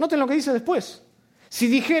 Noten lo que dice después. Si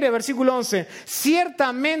dijere, versículo 11,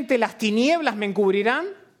 ciertamente las tinieblas me encubrirán,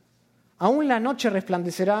 aún la noche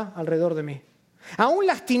resplandecerá alrededor de mí. Aún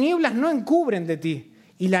las tinieblas no encubren de ti,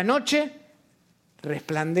 y la noche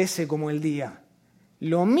resplandece como el día.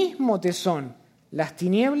 Lo mismo te son las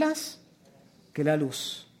tinieblas que la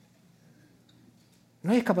luz.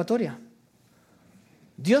 No hay escapatoria.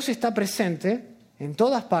 Dios está presente en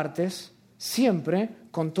todas partes, siempre,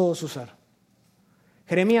 con todo su ser.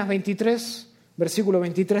 Jeremías 23, versículo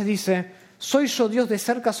 23 dice, ¿soy yo Dios de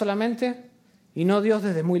cerca solamente y no Dios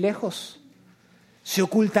desde muy lejos? ¿Se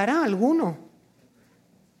ocultará alguno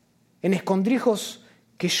en escondrijos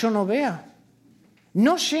que yo no vea?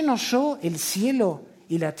 ¿No lleno yo el cielo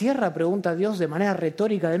y la tierra? Pregunta Dios de manera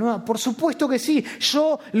retórica de nuevo. Por supuesto que sí,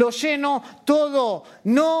 yo lo lleno todo.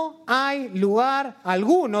 No hay lugar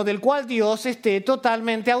alguno del cual Dios esté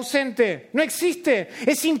totalmente ausente. No existe.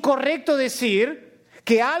 Es incorrecto decir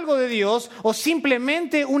que algo de Dios o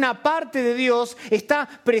simplemente una parte de Dios está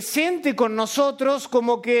presente con nosotros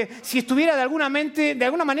como que si estuviera de alguna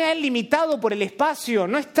manera limitado por el espacio.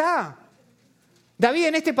 No está. David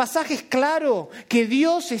en este pasaje es claro que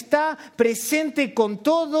Dios está presente con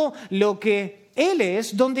todo lo que Él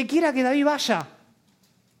es, donde quiera que David vaya.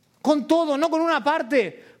 Con todo, no con una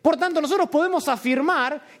parte. Por tanto, nosotros podemos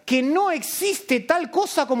afirmar que no existe tal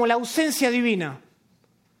cosa como la ausencia divina.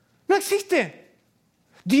 No existe.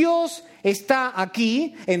 Dios está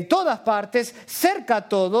aquí, en todas partes, cerca a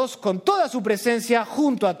todos, con toda su presencia,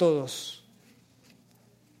 junto a todos.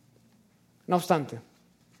 No obstante,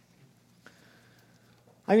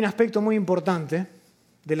 hay un aspecto muy importante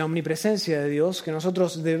de la omnipresencia de Dios que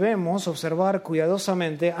nosotros debemos observar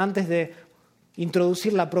cuidadosamente antes de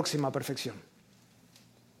introducir la próxima perfección.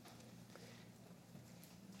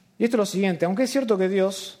 Y esto es lo siguiente: aunque es cierto que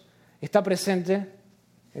Dios está presente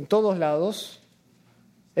en todos lados,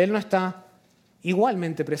 Él no está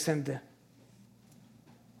igualmente presente.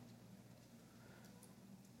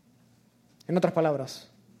 En otras palabras,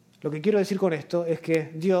 lo que quiero decir con esto es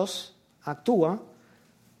que Dios actúa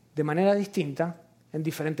de manera distinta en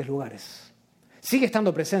diferentes lugares. Sigue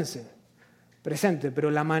estando presente,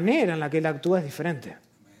 pero la manera en la que Él actúa es diferente.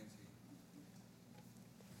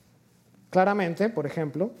 Claramente, por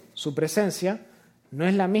ejemplo, su presencia no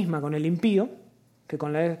es la misma con el impío que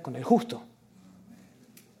con el justo.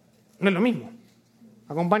 No es lo mismo.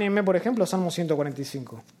 Acompáñenme, por ejemplo, a Salmos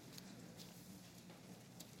 145.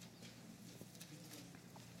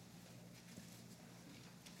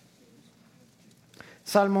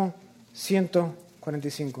 Salmo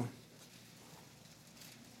 145.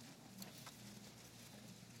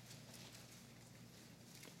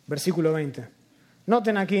 Versículo 20.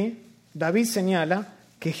 Noten aquí, David señala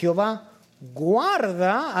que Jehová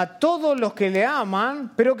guarda a todos los que le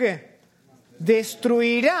aman, ¿pero qué?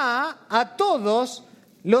 Destruirá a todos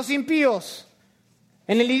los impíos.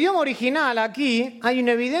 En el idioma original aquí hay un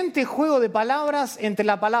evidente juego de palabras entre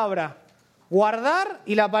la palabra guardar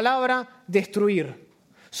y la palabra destruir.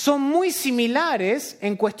 Son muy similares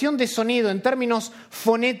en cuestión de sonido, en términos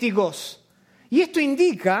fonéticos. Y esto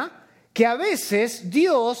indica que a veces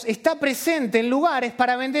Dios está presente en lugares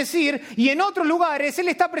para bendecir y en otros lugares Él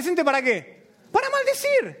está presente ¿para qué? Para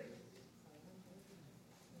maldecir.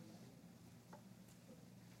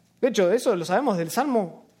 De hecho, eso lo sabemos del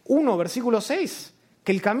Salmo 1, versículo 6,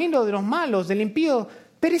 que el camino de los malos, del impío,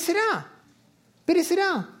 perecerá.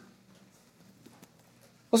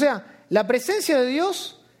 O sea, la presencia de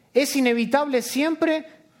Dios es inevitable siempre,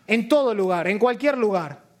 en todo lugar, en cualquier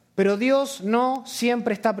lugar. Pero Dios no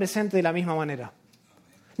siempre está presente de la misma manera.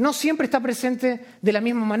 No siempre está presente de la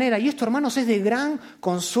misma manera. Y esto, hermanos, es de gran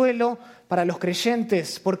consuelo para los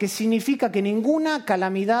creyentes, porque significa que ninguna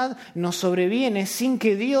calamidad nos sobreviene sin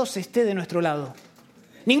que Dios esté de nuestro lado.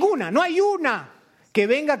 Ninguna, no hay una que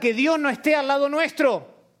venga que Dios no esté al lado nuestro.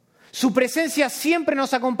 Su presencia siempre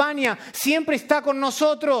nos acompaña, siempre está con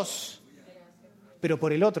nosotros. Pero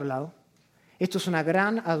por el otro lado, esto es una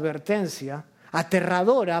gran advertencia,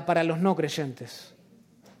 aterradora para los no creyentes.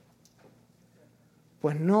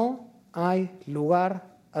 Pues no hay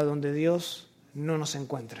lugar a donde Dios no nos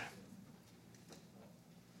encuentre.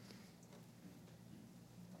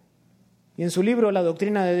 Y en su libro La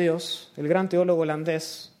doctrina de Dios, el gran teólogo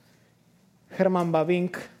holandés Herman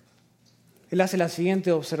Bavinck, él hace la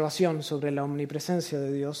siguiente observación sobre la omnipresencia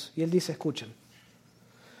de Dios y él dice, escuchen,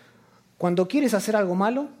 cuando quieres hacer algo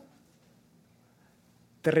malo,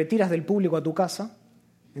 te retiras del público a tu casa,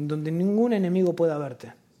 en donde ningún enemigo pueda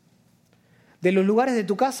verte. De los lugares de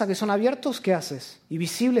tu casa que son abiertos, ¿qué haces? Y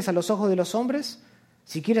visibles a los ojos de los hombres,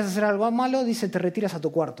 si quieres hacer algo malo, dice, te retiras a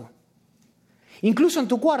tu cuarto. Incluso en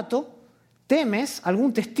tu cuarto, temes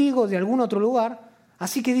algún testigo de algún otro lugar,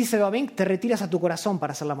 así que dice Bavinck, te retiras a tu corazón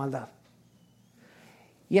para hacer la maldad.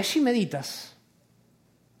 Y allí meditas.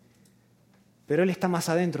 Pero Él está más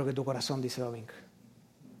adentro que tu corazón, dice Bavinck.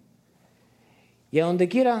 Y a donde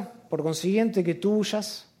quiera, por consiguiente, que tú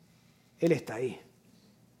huyas, Él está ahí.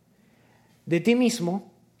 De ti mismo,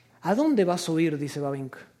 ¿a dónde vas a huir? Dice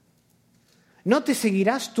Bavinck. ¿No te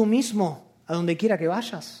seguirás tú mismo a donde quiera que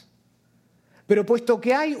vayas? Pero puesto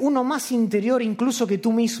que hay uno más interior incluso que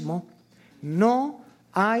tú mismo, no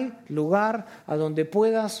hay lugar a donde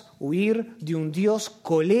puedas huir de un Dios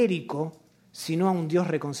colérico, sino a un Dios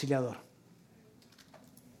reconciliador.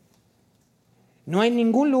 No hay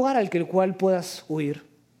ningún lugar al cual puedas huir,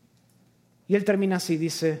 Y él termina así,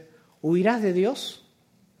 dice, ¿huirás de Dios?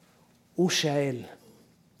 Huye a Él.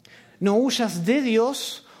 No huyas de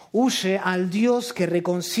Dios, huye al Dios que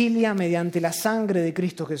reconcilia mediante la sangre de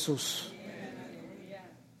Cristo Jesús.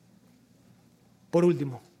 Por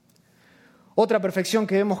último, otra perfección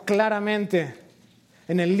que vemos claramente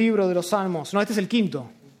en el libro de los Salmos. No, este es el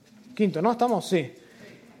quinto. Quinto, ¿no? ¿Estamos? Sí.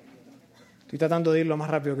 Estoy tratando de ir lo más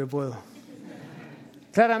rápido que puedo.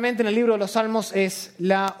 Claramente en el libro de los Salmos es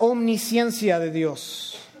la omnisciencia de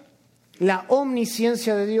Dios. La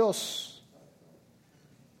omnisciencia de Dios.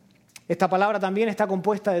 Esta palabra también está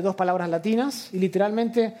compuesta de dos palabras latinas y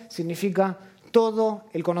literalmente significa todo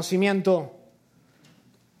el conocimiento.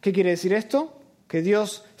 ¿Qué quiere decir esto? Que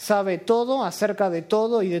Dios sabe todo acerca de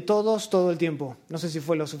todo y de todos todo el tiempo. No sé si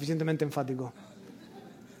fue lo suficientemente enfático.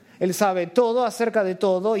 Él sabe todo acerca de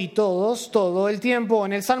todo y todos todo el tiempo.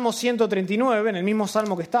 En el Salmo 139, en el mismo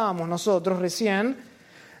salmo que estábamos nosotros recién,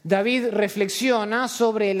 David reflexiona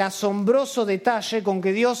sobre el asombroso detalle con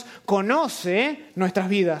que Dios conoce nuestras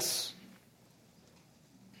vidas.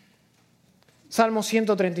 Salmo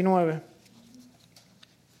 139.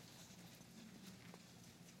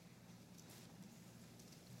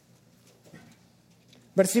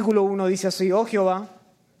 Versículo 1 dice así: Oh Jehová,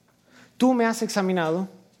 tú me has examinado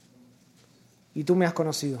y tú me has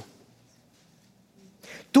conocido.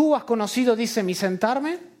 Tú has conocido, dice, mi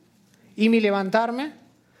sentarme y mi levantarme.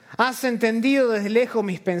 Has entendido desde lejos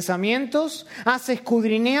mis pensamientos. Has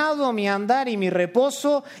escudriñado mi andar y mi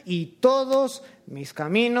reposo, y todos mis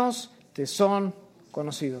caminos te son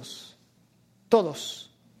conocidos.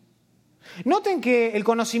 Todos. Noten que el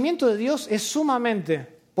conocimiento de Dios es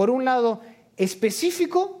sumamente, por un lado,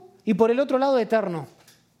 específico y por el otro lado, eterno.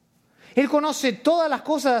 Él conoce todas las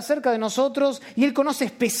cosas acerca de nosotros y Él conoce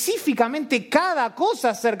específicamente cada cosa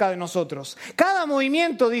acerca de nosotros. Cada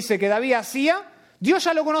movimiento, dice, que David hacía, Dios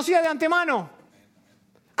ya lo conocía de antemano.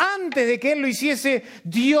 Antes de que Él lo hiciese,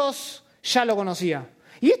 Dios ya lo conocía.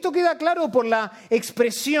 Y esto queda claro por la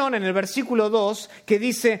expresión en el versículo 2 que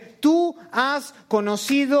dice: tú has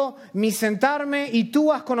conocido mi sentarme y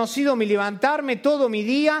tú has conocido mi levantarme todo mi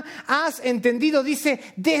día. Has entendido, dice,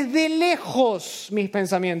 desde lejos mis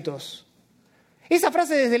pensamientos. Esa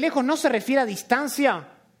frase desde lejos no se refiere a distancia,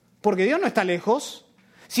 porque Dios no está lejos,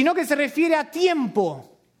 sino que se refiere a tiempo.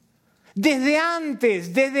 Desde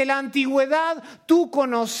antes, desde la antigüedad, tú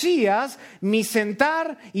conocías mi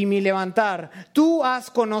sentar y mi levantar. Tú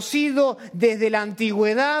has conocido desde la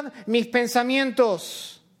antigüedad mis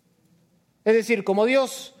pensamientos. Es decir, como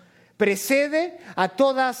Dios precede a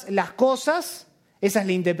todas las cosas, esa es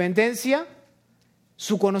la independencia,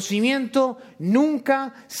 su conocimiento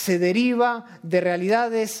nunca se deriva de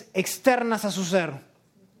realidades externas a su ser.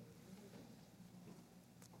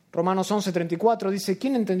 Romanos 11:34 dice: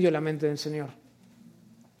 ¿quién entendió la mente del Señor?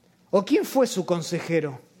 ¿O quién fue su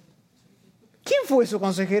consejero? ¿Quién fue su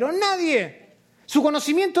consejero? Nadie. Su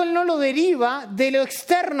conocimiento Él no lo deriva de lo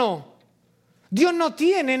externo. Dios no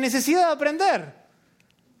tiene necesidad de aprender.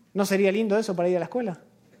 ¿No sería lindo eso para ir a la escuela?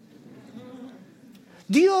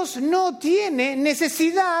 Dios no tiene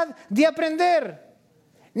necesidad de aprender.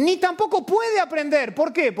 Ni tampoco puede aprender.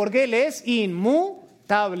 ¿Por qué? Porque Él es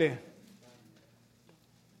inmutable.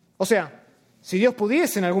 O sea, si Dios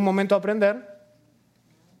pudiese en algún momento aprender,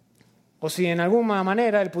 o si en alguna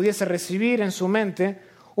manera Él pudiese recibir en su mente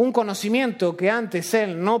un conocimiento que antes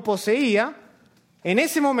Él no poseía, en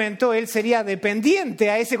ese momento Él sería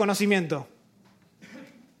dependiente a ese conocimiento.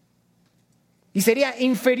 Y sería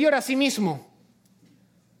inferior a sí mismo.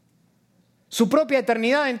 Su propia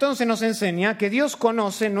eternidad entonces nos enseña que Dios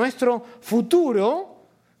conoce nuestro futuro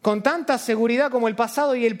con tanta seguridad como el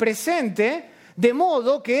pasado y el presente, de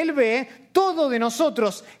modo que Él ve todo de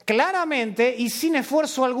nosotros claramente y sin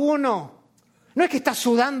esfuerzo alguno. No es que está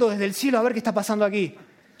sudando desde el cielo a ver qué está pasando aquí,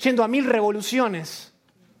 yendo a 1000 revoluciones.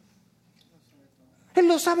 Él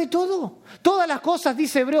lo sabe todo. Todas las cosas,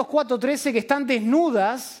 dice Hebreos 4:13, que están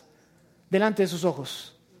desnudas delante de sus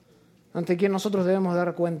ojos, ante quien nosotros debemos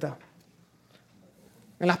dar cuenta.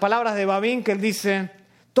 En las palabras de Babín, que él dice: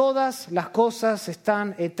 todas las cosas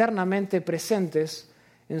están eternamente presentes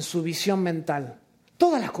en su visión mental.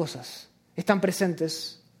 Todas las cosas están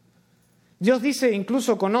presentes. Dios dice,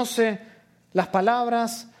 incluso conoce las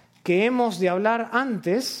palabras que hemos de hablar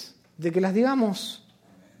antes de que las digamos.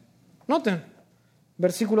 Noten,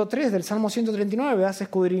 versículo 3 del Salmo 139, has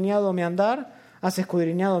escudriñado mi andar, has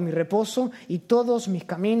escudriñado mi reposo, y todos mis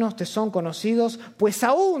caminos te son conocidos, pues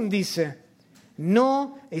aún, dice,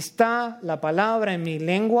 no está la palabra en mi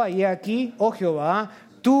lengua, y he aquí, oh Jehová,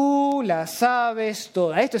 tú la sabes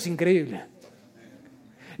toda. Esto es increíble.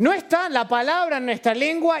 No está la palabra en nuestra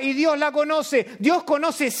lengua y Dios la conoce. Dios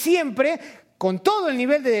conoce siempre, con todo el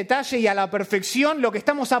nivel de detalle y a la perfección, lo que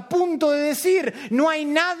estamos a punto de decir. No hay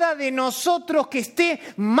nada de nosotros que esté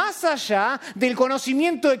más allá del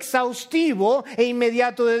conocimiento exhaustivo e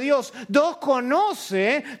inmediato de Dios. Dios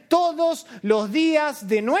conoce todos los días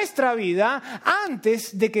de nuestra vida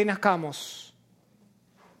antes de que nazcamos.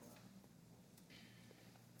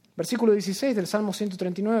 Versículo 16 del Salmo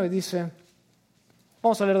 139 dice,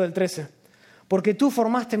 vamos a leer del 13, porque tú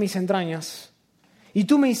formaste mis entrañas y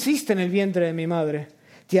tú me hiciste en el vientre de mi madre.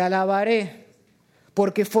 Te alabaré,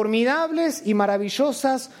 porque formidables y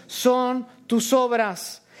maravillosas son tus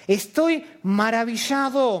obras. Estoy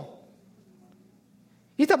maravillado.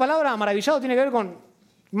 Y esta palabra maravillado tiene que ver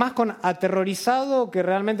más con aterrorizado que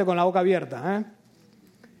realmente con la boca abierta,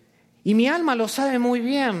 Y mi alma lo sabe muy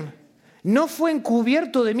bien. No fue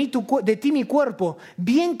encubierto de ti mi cuerpo,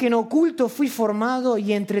 bien que en oculto fui formado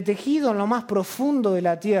y entretejido en lo más profundo de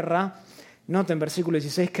la tierra. Noten versículo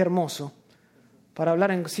 16, qué hermoso, para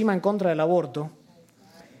hablar encima en contra del aborto.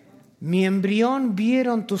 Mi embrión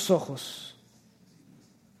vieron tus ojos,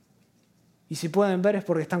 y si pueden ver es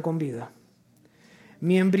porque están con vida.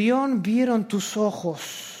 Mi embrión vieron tus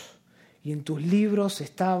ojos, y en tus libros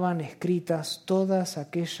estaban escritas todas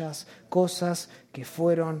aquellas cosas que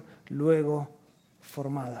fueron luego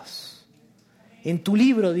formadas. En tu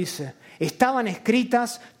libro, dice, estaban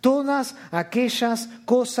escritas todas aquellas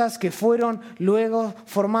cosas que fueron luego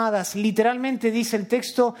formadas. Literalmente dice el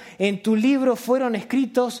texto, en tu libro fueron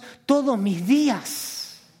escritos todos mis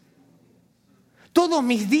días. Todos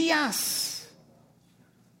mis días.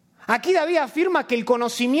 Aquí David afirma que el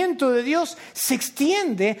conocimiento de Dios se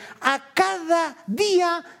extiende a cada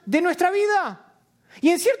día de nuestra vida. Y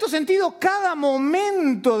en cierto sentido, cada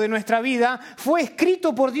momento de nuestra vida fue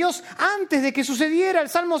escrito por Dios antes de que sucediera. El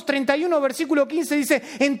Salmos 31, versículo 15 dice,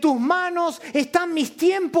 en tus manos están mis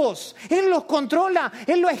tiempos. Él los controla,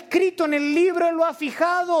 Él lo ha escrito en el libro, Él lo ha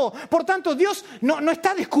fijado. Por tanto, Dios no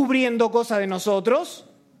está descubriendo cosas de nosotros.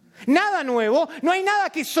 Nada nuevo, no hay nada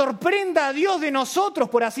que sorprenda a Dios de nosotros,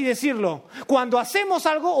 por así decirlo. Cuando hacemos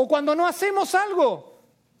algo o cuando no hacemos algo.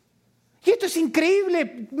 Y esto es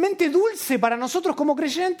increíblemente dulce para nosotros como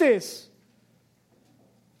creyentes.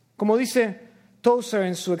 Como dice Tozer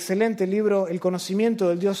en su excelente libro El conocimiento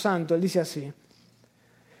del Dios Santo, él dice así: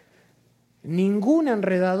 ningún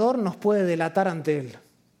enredador nos puede delatar ante él.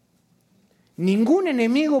 Ningún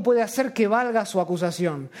enemigo puede hacer que valga su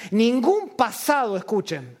acusación. Ningún pasado,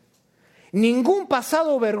 escuchen, ningún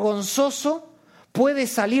pasado vergonzoso puede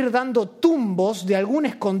salir dando tumbos de algún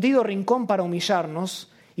escondido rincón para humillarnos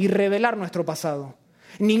y revelar nuestro pasado.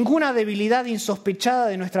 Ninguna debilidad insospechada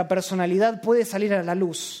de nuestra personalidad puede salir a la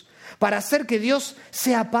luz para hacer que Dios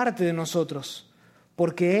sea parte de nosotros,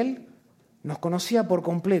 porque Él nos conocía por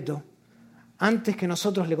completo antes que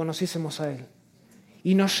nosotros le conociésemos a Él.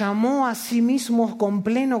 Y nos llamó a sí mismos con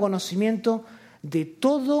pleno conocimiento de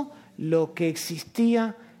todo lo que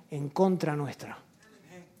existía en contra nuestra.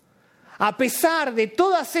 A pesar de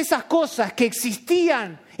todas esas cosas que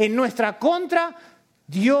existían en nuestra contra,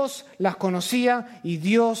 Dios las conocía y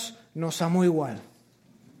Dios nos amó igual.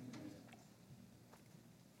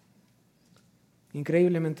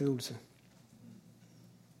 Increíblemente dulce.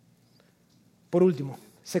 Por último,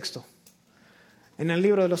 sexto, en el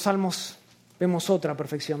libro de los Salmos vemos otra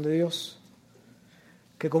perfección de Dios,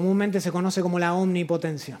 que comúnmente se conoce como la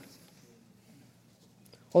omnipotencia.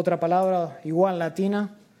 Otra palabra igual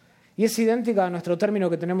latina, y es idéntica a nuestro término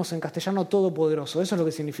que tenemos en castellano, todopoderoso. Eso es lo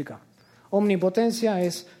que significa. Omnipotencia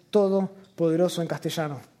es todopoderoso en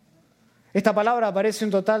castellano. Esta palabra aparece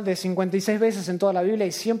un total de 56 veces en toda la Biblia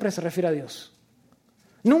y siempre se refiere a Dios.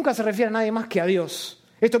 Nunca se refiere a nadie más que a Dios.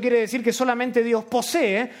 Esto quiere decir que solamente Dios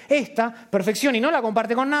posee esta perfección y no la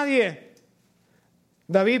comparte con nadie.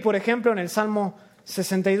 David, por ejemplo, en el Salmo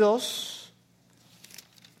 62,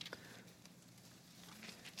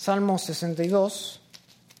 Salmo 62,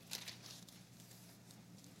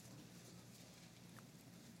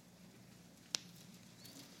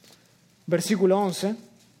 versículo 11,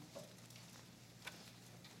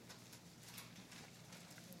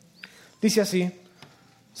 dice así,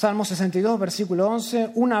 Salmo 62, versículo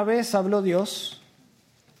 11, una vez habló Dios,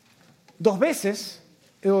 dos veces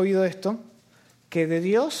he oído esto, que de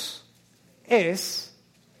Dios es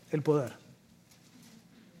el poder.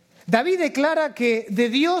 David declara que de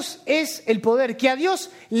Dios es el poder, que a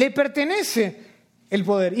Dios le pertenece el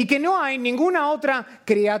poder y que no hay ninguna otra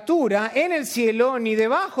criatura en el cielo ni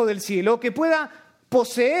debajo del cielo que pueda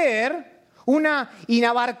poseer una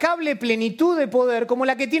inabarcable plenitud de poder como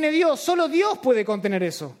la que tiene Dios. Solo Dios puede contener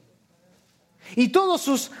eso. Y todos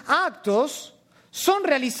sus actos son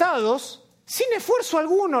realizados sin esfuerzo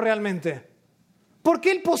alguno realmente,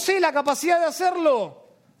 porque Él posee la capacidad de hacerlo.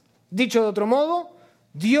 Dicho de otro modo,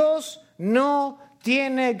 Dios no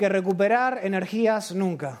tiene que recuperar energías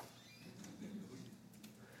nunca.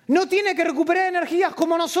 No tiene que recuperar energías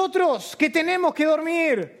como nosotros, que tenemos que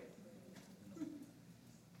dormir.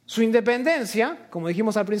 Su independencia, como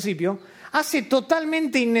dijimos al principio, hace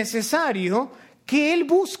totalmente innecesario que Él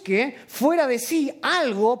busque fuera de sí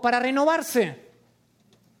algo para renovarse.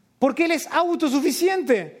 Porque Él es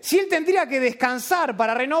autosuficiente. Si Él tendría que descansar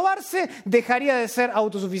para renovarse, dejaría de ser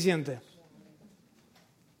autosuficiente.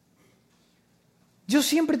 Dios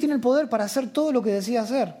siempre tiene el poder para hacer todo lo que decida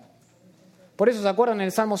hacer. Por eso, ¿se acuerdan? En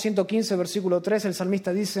el Salmo 115, versículo 3, el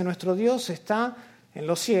salmista dice, nuestro Dios está en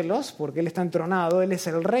los cielos, porque Él está entronado, Él es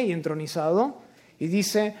el Rey entronizado, y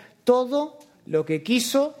dice, todo lo que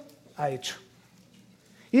quiso, ha hecho.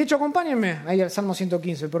 Y de hecho, acompáñenme ahí al Salmo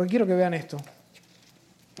 115, porque quiero que vean esto.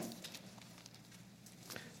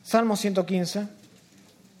 Salmo 115.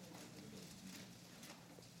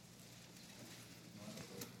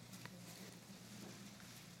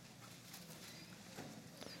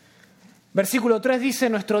 Versículo 3 dice,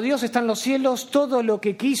 nuestro Dios está en los cielos, todo lo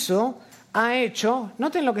que quiso ha hecho.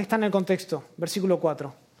 Noten lo que está en el contexto, versículo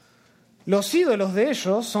 4. Los ídolos de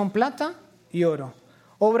ellos son plata y oro,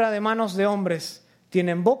 obra de manos de hombres.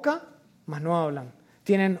 Tienen boca, mas no hablan.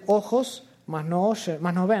 Tienen ojos, mas no oyen,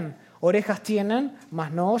 mas no ven. Orejas tienen,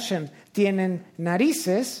 mas no oyen. Tienen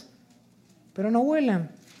narices, pero no huelen.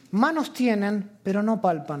 Manos tienen, pero no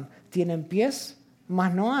palpan. Tienen pies,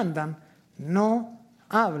 mas no andan. No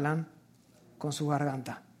hablan con su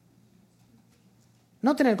garganta.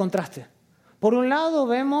 Noten el contraste. Por un lado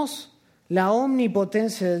vemos la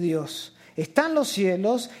omnipotencia de Dios. Está en los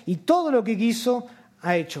cielos y todo lo que quiso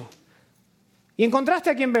ha hecho. Y en contraste,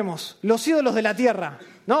 ¿a quién vemos? Los ídolos de la tierra.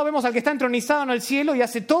 ¿No? Vemos al que está entronizado en el cielo y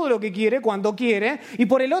hace todo lo que quiere, cuando quiere. Y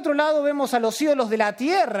por el otro lado vemos a los ídolos de la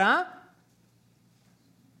tierra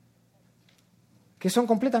que son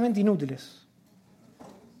completamente inútiles.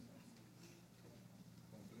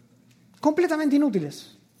 Completamente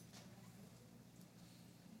inútiles.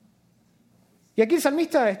 Y aquí el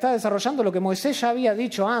salmista está desarrollando lo que Moisés ya había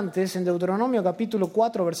dicho antes en Deuteronomio capítulo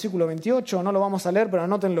 4, versículo 28. No lo vamos a leer, pero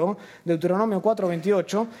anótenlo. Deuteronomio 4,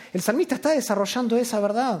 28. El salmista está desarrollando esa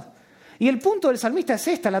verdad. Y el punto del salmista es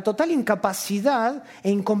esta, la total incapacidad e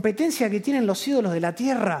incompetencia que tienen los ídolos de la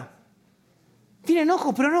tierra. Tienen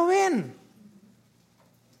ojos, pero no ven.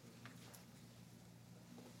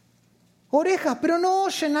 Orejas, pero no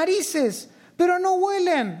oyen. Narices, pero no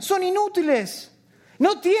huelen. Son inútiles.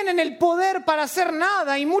 No tienen el poder para hacer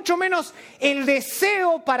nada y mucho menos el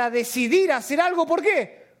deseo para decidir hacer algo. ¿Por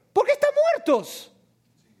qué? Porque están muertos.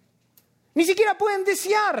 Ni siquiera pueden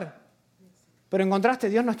desear. Pero en contraste,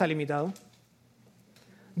 Dios no está limitado.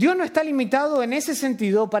 Dios no está limitado en ese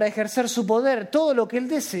sentido para ejercer su poder. Todo lo que Él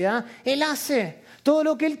desea, Él hace. Todo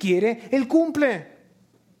lo que Él quiere, Él cumple.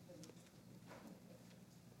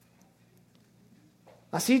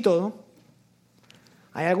 Así y todo,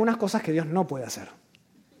 hay algunas cosas que Dios no puede hacer.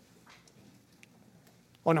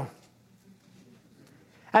 ¿O no?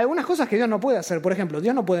 Hay algunas cosas que Dios no puede hacer. Por ejemplo,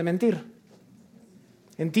 Dios no puede mentir.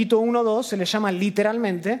 En Tito 1:2 se le llama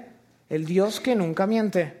literalmente el Dios que nunca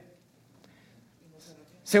miente.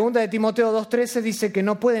 Segunda de Timoteo 2:13 dice que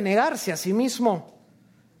no puede negarse a sí mismo.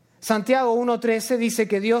 Santiago 1:13 dice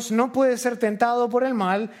que Dios no puede ser tentado por el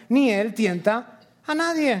mal, ni Él tienta a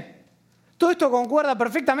nadie. Todo esto concuerda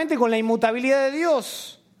perfectamente con la inmutabilidad de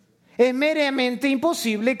Dios. Es meramente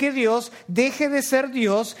imposible que Dios deje de ser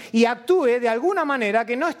Dios y actúe de alguna manera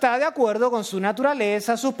que no está de acuerdo con su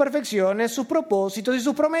naturaleza, sus perfecciones, sus propósitos y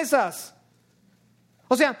sus promesas.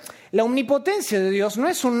 O sea, la omnipotencia de Dios no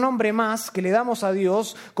es un nombre más que le damos a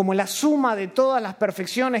Dios como la suma de todas las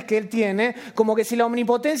perfecciones que Él tiene, como que si la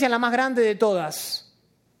omnipotencia es la más grande de todas.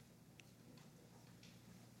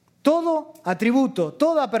 Todo atributo,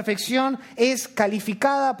 toda perfección es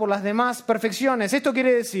calificada por las demás perfecciones. Esto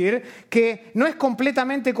quiere decir que no es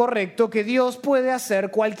completamente correcto que Dios puede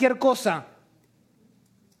hacer cualquier cosa.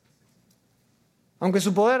 Aunque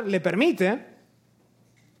su poder le permite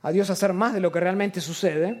a Dios hacer más de lo que realmente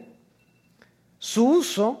sucede,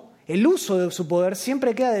 el uso de su poder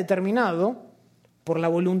siempre queda determinado por la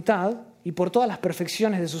voluntad y por todas las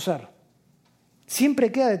perfecciones de su ser.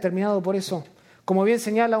 Siempre queda determinado por eso. Como bien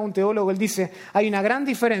señala un teólogo, él dice, hay una gran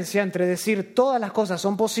diferencia entre decir todas las cosas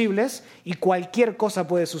son posibles y cualquier cosa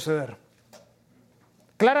puede suceder.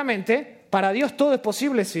 Claramente, para Dios todo es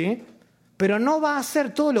posible, sí, pero no va a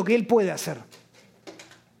hacer todo lo que Él puede hacer.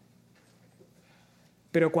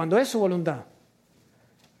 Pero cuando es su voluntad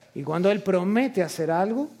y cuando Él promete hacer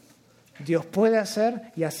algo, Dios puede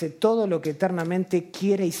hacer y hace todo lo que eternamente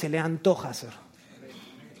quiere y se le antoja hacer.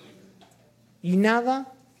 Y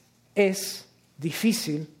nada es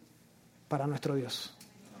difícil para nuestro Dios.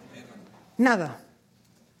 Nada.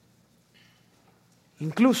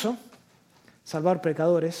 Incluso salvar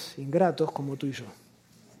pecadores ingratos como tú y yo.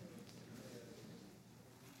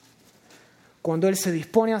 Cuando Él se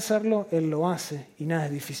dispone a hacerlo, Él lo hace y nada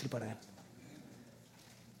es difícil para Él.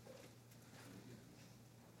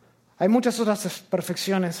 Hay muchas otras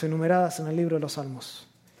perfecciones enumeradas en el libro de los Salmos.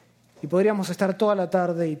 Y podríamos estar toda la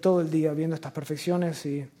tarde y todo el día viendo estas perfecciones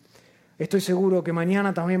y estoy seguro que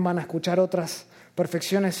mañana también van a escuchar otras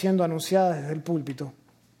perfecciones siendo anunciadas desde el púlpito.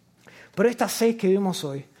 Pero estas 6 que vimos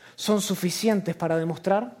hoy son suficientes para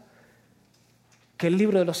demostrar que el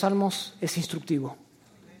libro de los Salmos es instructivo.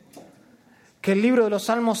 Que el libro de los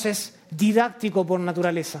Salmos es didáctico por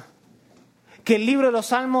naturaleza. Que el libro de los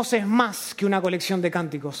Salmos es más que una colección de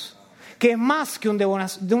cánticos. Que es más que un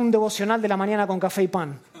devocional de la mañana con café y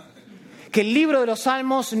pan. Que el libro de los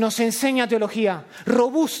Salmos nos enseña teología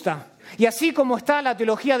robusta. Y así como está la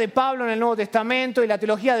teología de Pablo en el Nuevo Testamento y la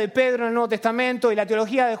teología de Pedro en el Nuevo Testamento y la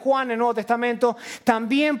teología de Juan en el Nuevo Testamento,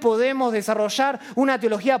 también podemos desarrollar una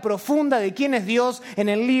teología profunda de quién es Dios en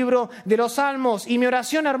el libro de los Salmos. Y mi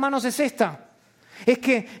oración, hermanos, es esta. Es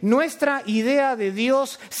que nuestra idea de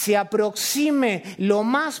Dios se aproxime lo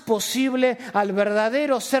más posible al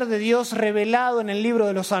verdadero ser de Dios revelado en el libro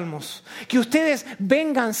de los Salmos. Que ustedes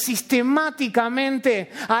vengan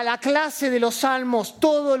sistemáticamente a la clase de los Salmos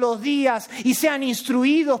todos los días y sean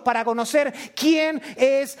instruidos para conocer quién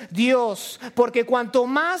es Dios. Porque cuanto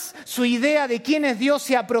más su idea de quién es Dios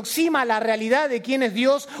se aproxima a la realidad de quién es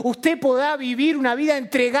Dios, usted podrá vivir una vida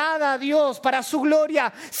entregada a Dios para su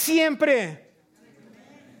gloria siempre.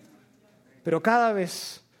 Pero cada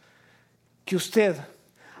vez que usted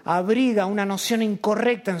abriga una noción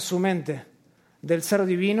incorrecta en su mente del ser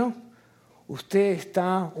divino, usted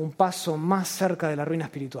está un paso más cerca de la ruina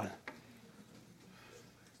espiritual.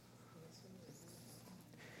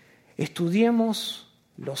 Estudiemos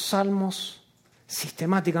los Salmos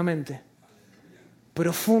sistemáticamente,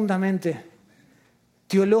 profundamente,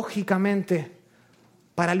 teológicamente,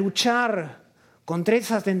 para luchar contra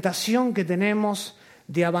esa tentación que tenemos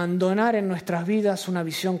de abandonar en nuestras vidas una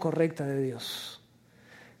visión correcta de Dios.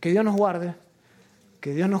 Que Dios nos guarde,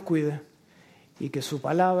 que Dios nos cuide y que su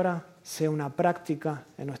palabra sea una práctica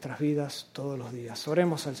en nuestras vidas todos los días.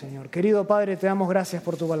 Oremos al Señor. Querido Padre, te damos gracias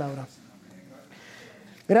por tu palabra.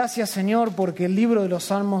 Gracias, Señor, porque el libro de los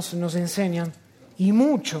Salmos nos enseña y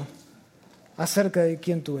mucho acerca de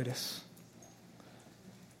quién tú eres.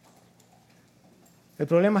 El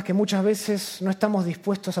problema es que muchas veces no estamos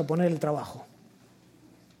dispuestos a poner el trabajo.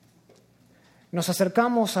 Nos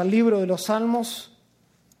acercamos al libro de los Salmos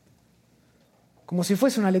como si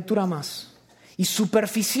fuese una lectura más. Y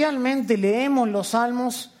superficialmente leemos los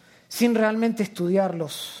Salmos sin realmente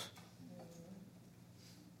estudiarlos.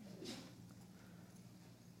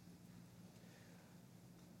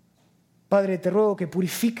 Padre, te ruego que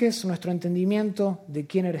purifiques nuestro entendimiento de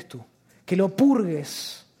quién eres tú. Que lo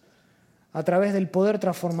purgues a través del poder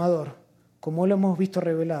transformador, como lo hemos visto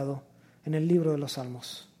revelado en el libro de los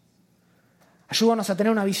Salmos. Ayúdanos a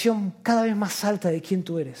tener una visión cada vez más alta de quién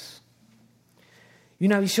tú eres y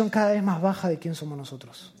una visión cada vez más baja de quién somos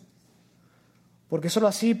nosotros. Porque solo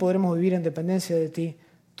así podremos vivir en dependencia de ti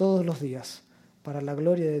todos los días para la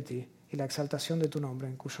gloria de ti y la exaltación de tu nombre,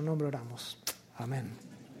 en cuyo nombre oramos. Amén.